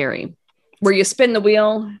Drew Carey, where you spin the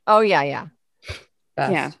wheel. Oh yeah.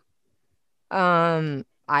 Best. Yeah.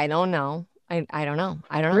 I don't know. I don't know.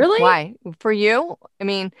 Really? Why? For you? I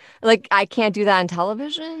mean, like I can't do that on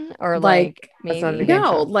television or like maybe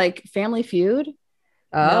like Family Feud.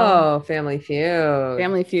 Oh, no. Family Feud.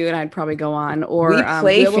 Family Feud. I'd probably go on. Or we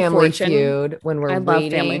play Family Feud when we're waiting.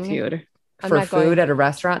 Love Family Feud. For food at a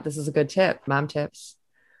restaurant. This is a good tip. Mom tips.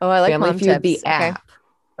 Oh, I like Family Mom Feud, tips. the app.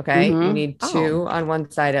 Okay. You need 2 on one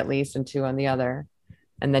side at least and 2 on the other.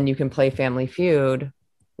 And then you can play Family Feud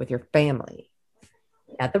with your family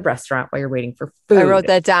at the restaurant while you're waiting for food. I wrote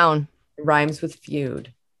that down. It rhymes with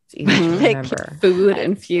feud. It's easy to remember. Food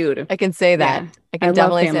and feud. I can say that. Yeah. I can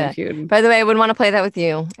definitely say that. Feud. By the way, I wouldn't want to play that with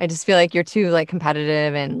you. I just feel like you're too like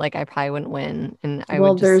competitive and like I probably wouldn't win. And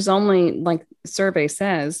there's only like survey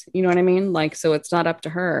says, you know what I mean? Like, so it's not up to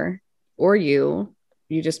her or you.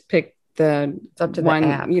 You just pick it's up to one, the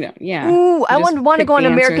app. Yeah. Ooh, I want to go on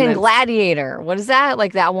American Gladiator. What is that?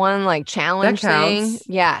 Like that one like challenge thing?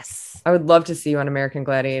 Yes. I would love to see you on American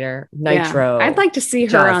Gladiator. Nitro. Yeah. I'd like to see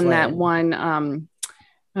her on that one.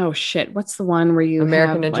 Oh shit! What's the one where you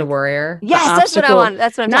American Ninja Warrior? Yes, that's what I want.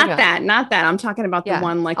 That's what I'm talking about. Not that. I'm talking about the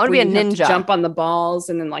one like I want to be a ninja. Jump on the balls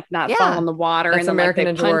and then like not fall in the water. That's and then American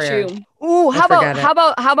like, Ninja Warrior. You. Ooh, how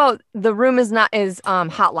about the room is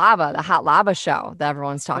hot lava, the hot lava show that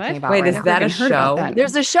everyone's talking about. Wait, is that a show?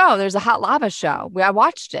 There's a show. There's a hot lava show. I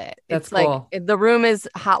watched it. That's cool. Like the room is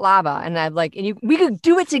hot lava, and I'm like, we could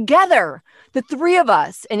do it together, the 3 of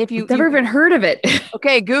us. And if I've never even heard of it.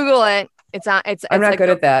 Okay, Google it. I'm not good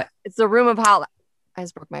at that. It's the room of hot. I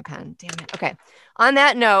just broke my pen. Damn it. Okay. On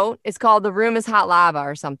that note, it's called The Room is Hot Lava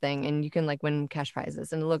or something, and you can like win cash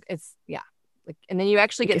prizes. And look, it's like, and then you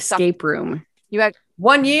actually get escape room. You had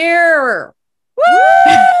 1 year.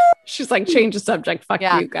 Woo! She's like, change the subject. Fuck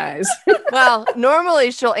you guys. Well,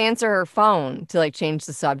 normally she'll answer her phone to like change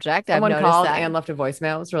the subject. Someone called and left a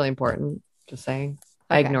voicemail. It was really important. Just saying.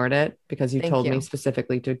 Okay. I ignored it because you told me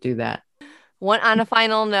specifically to do that. On a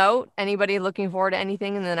final note, anybody looking forward to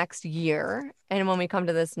anything in the next year? And when we come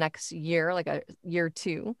to this next year, like a year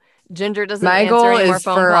 2, Ginger doesn't answer any more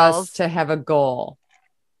phone calls. My goal is for us to have a goal.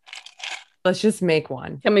 let's just make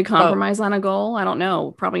one. Can we compromise on a goal? I don't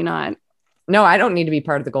know. Probably not. No, I don't need to be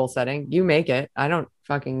part of the goal setting. You make it. I don't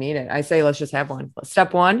fucking need it. I say, let's just have one.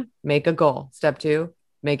 Step 1, make a goal. Step 2,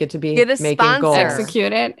 make it to be get a sponsor. Goals.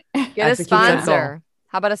 Execute it. Get a sponsor.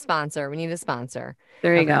 How about a sponsor? We need a sponsor.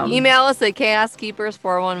 There you go. Email us at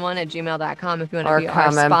chaoskeepers411@gmail.com if you want to be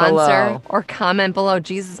our sponsor. Below. Or comment below.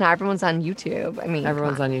 Jesus, now everyone's on YouTube. I mean,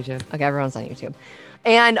 everyone's on YouTube. Okay, everyone's on YouTube.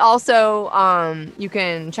 And also, you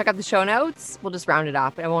can check out the show notes. We'll just round it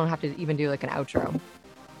up. I won't have to even do like an outro.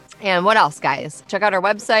 And what else, guys? Check out our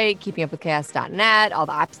website, keepingupwithchaos.net. All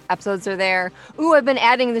the episodes are there. Ooh, I've been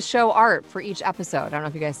adding the show art for each episode. I don't know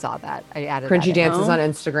if you guys saw that. I added Cringy Dances on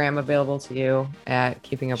Instagram, available to you at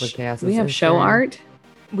Keeping Up with Chaos. We have show art.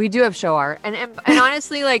 We do have show art. And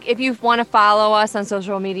honestly, like if you want to follow us on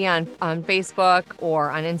social media on Facebook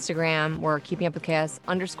or on Instagram, we're Keeping Up with Chaos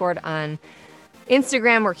 _ on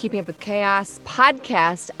Instagram. We're Keeping Up with Chaos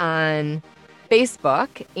podcast on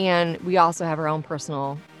Facebook. And we also have our own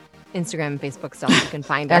personal Instagram and Facebook stuff. You can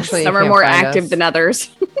find us. Actually, some are more active than others.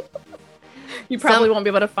 You probably won't be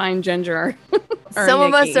able to find Ginger. Some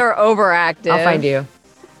of us are overactive. I'll find you.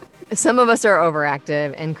 Some of us are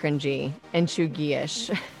overactive and cringy and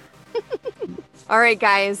chuggy-ish. All right,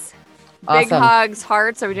 guys. Awesome. Big hugs,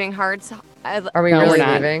 hearts. Are we doing hearts? Are we really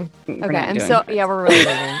leaving? Okay, we're really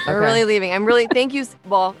leaving. We're really leaving. I'm really, thank you.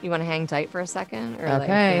 Well, you want to hang tight for a second? Or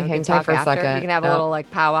okay, hang tight for a second. You can have a little like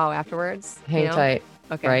powwow afterwards. Hang tight.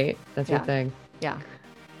 Okay. Right? That's your thing. Yeah.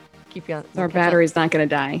 Keep you on. Our battery's not going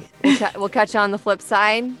to die. We'll catch you on the flip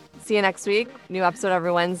side. See you next week. New episode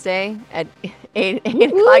every Wednesday at 8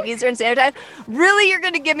 o'clock Eastern Standard Time. Really? You're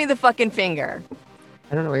going to give me the fucking finger?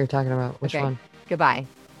 I don't know what you're talking about. Which one? Goodbye.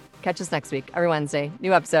 Catch us next week, every Wednesday.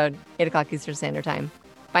 New episode, 8 o'clock Eastern Standard Time.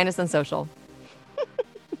 Find us on social.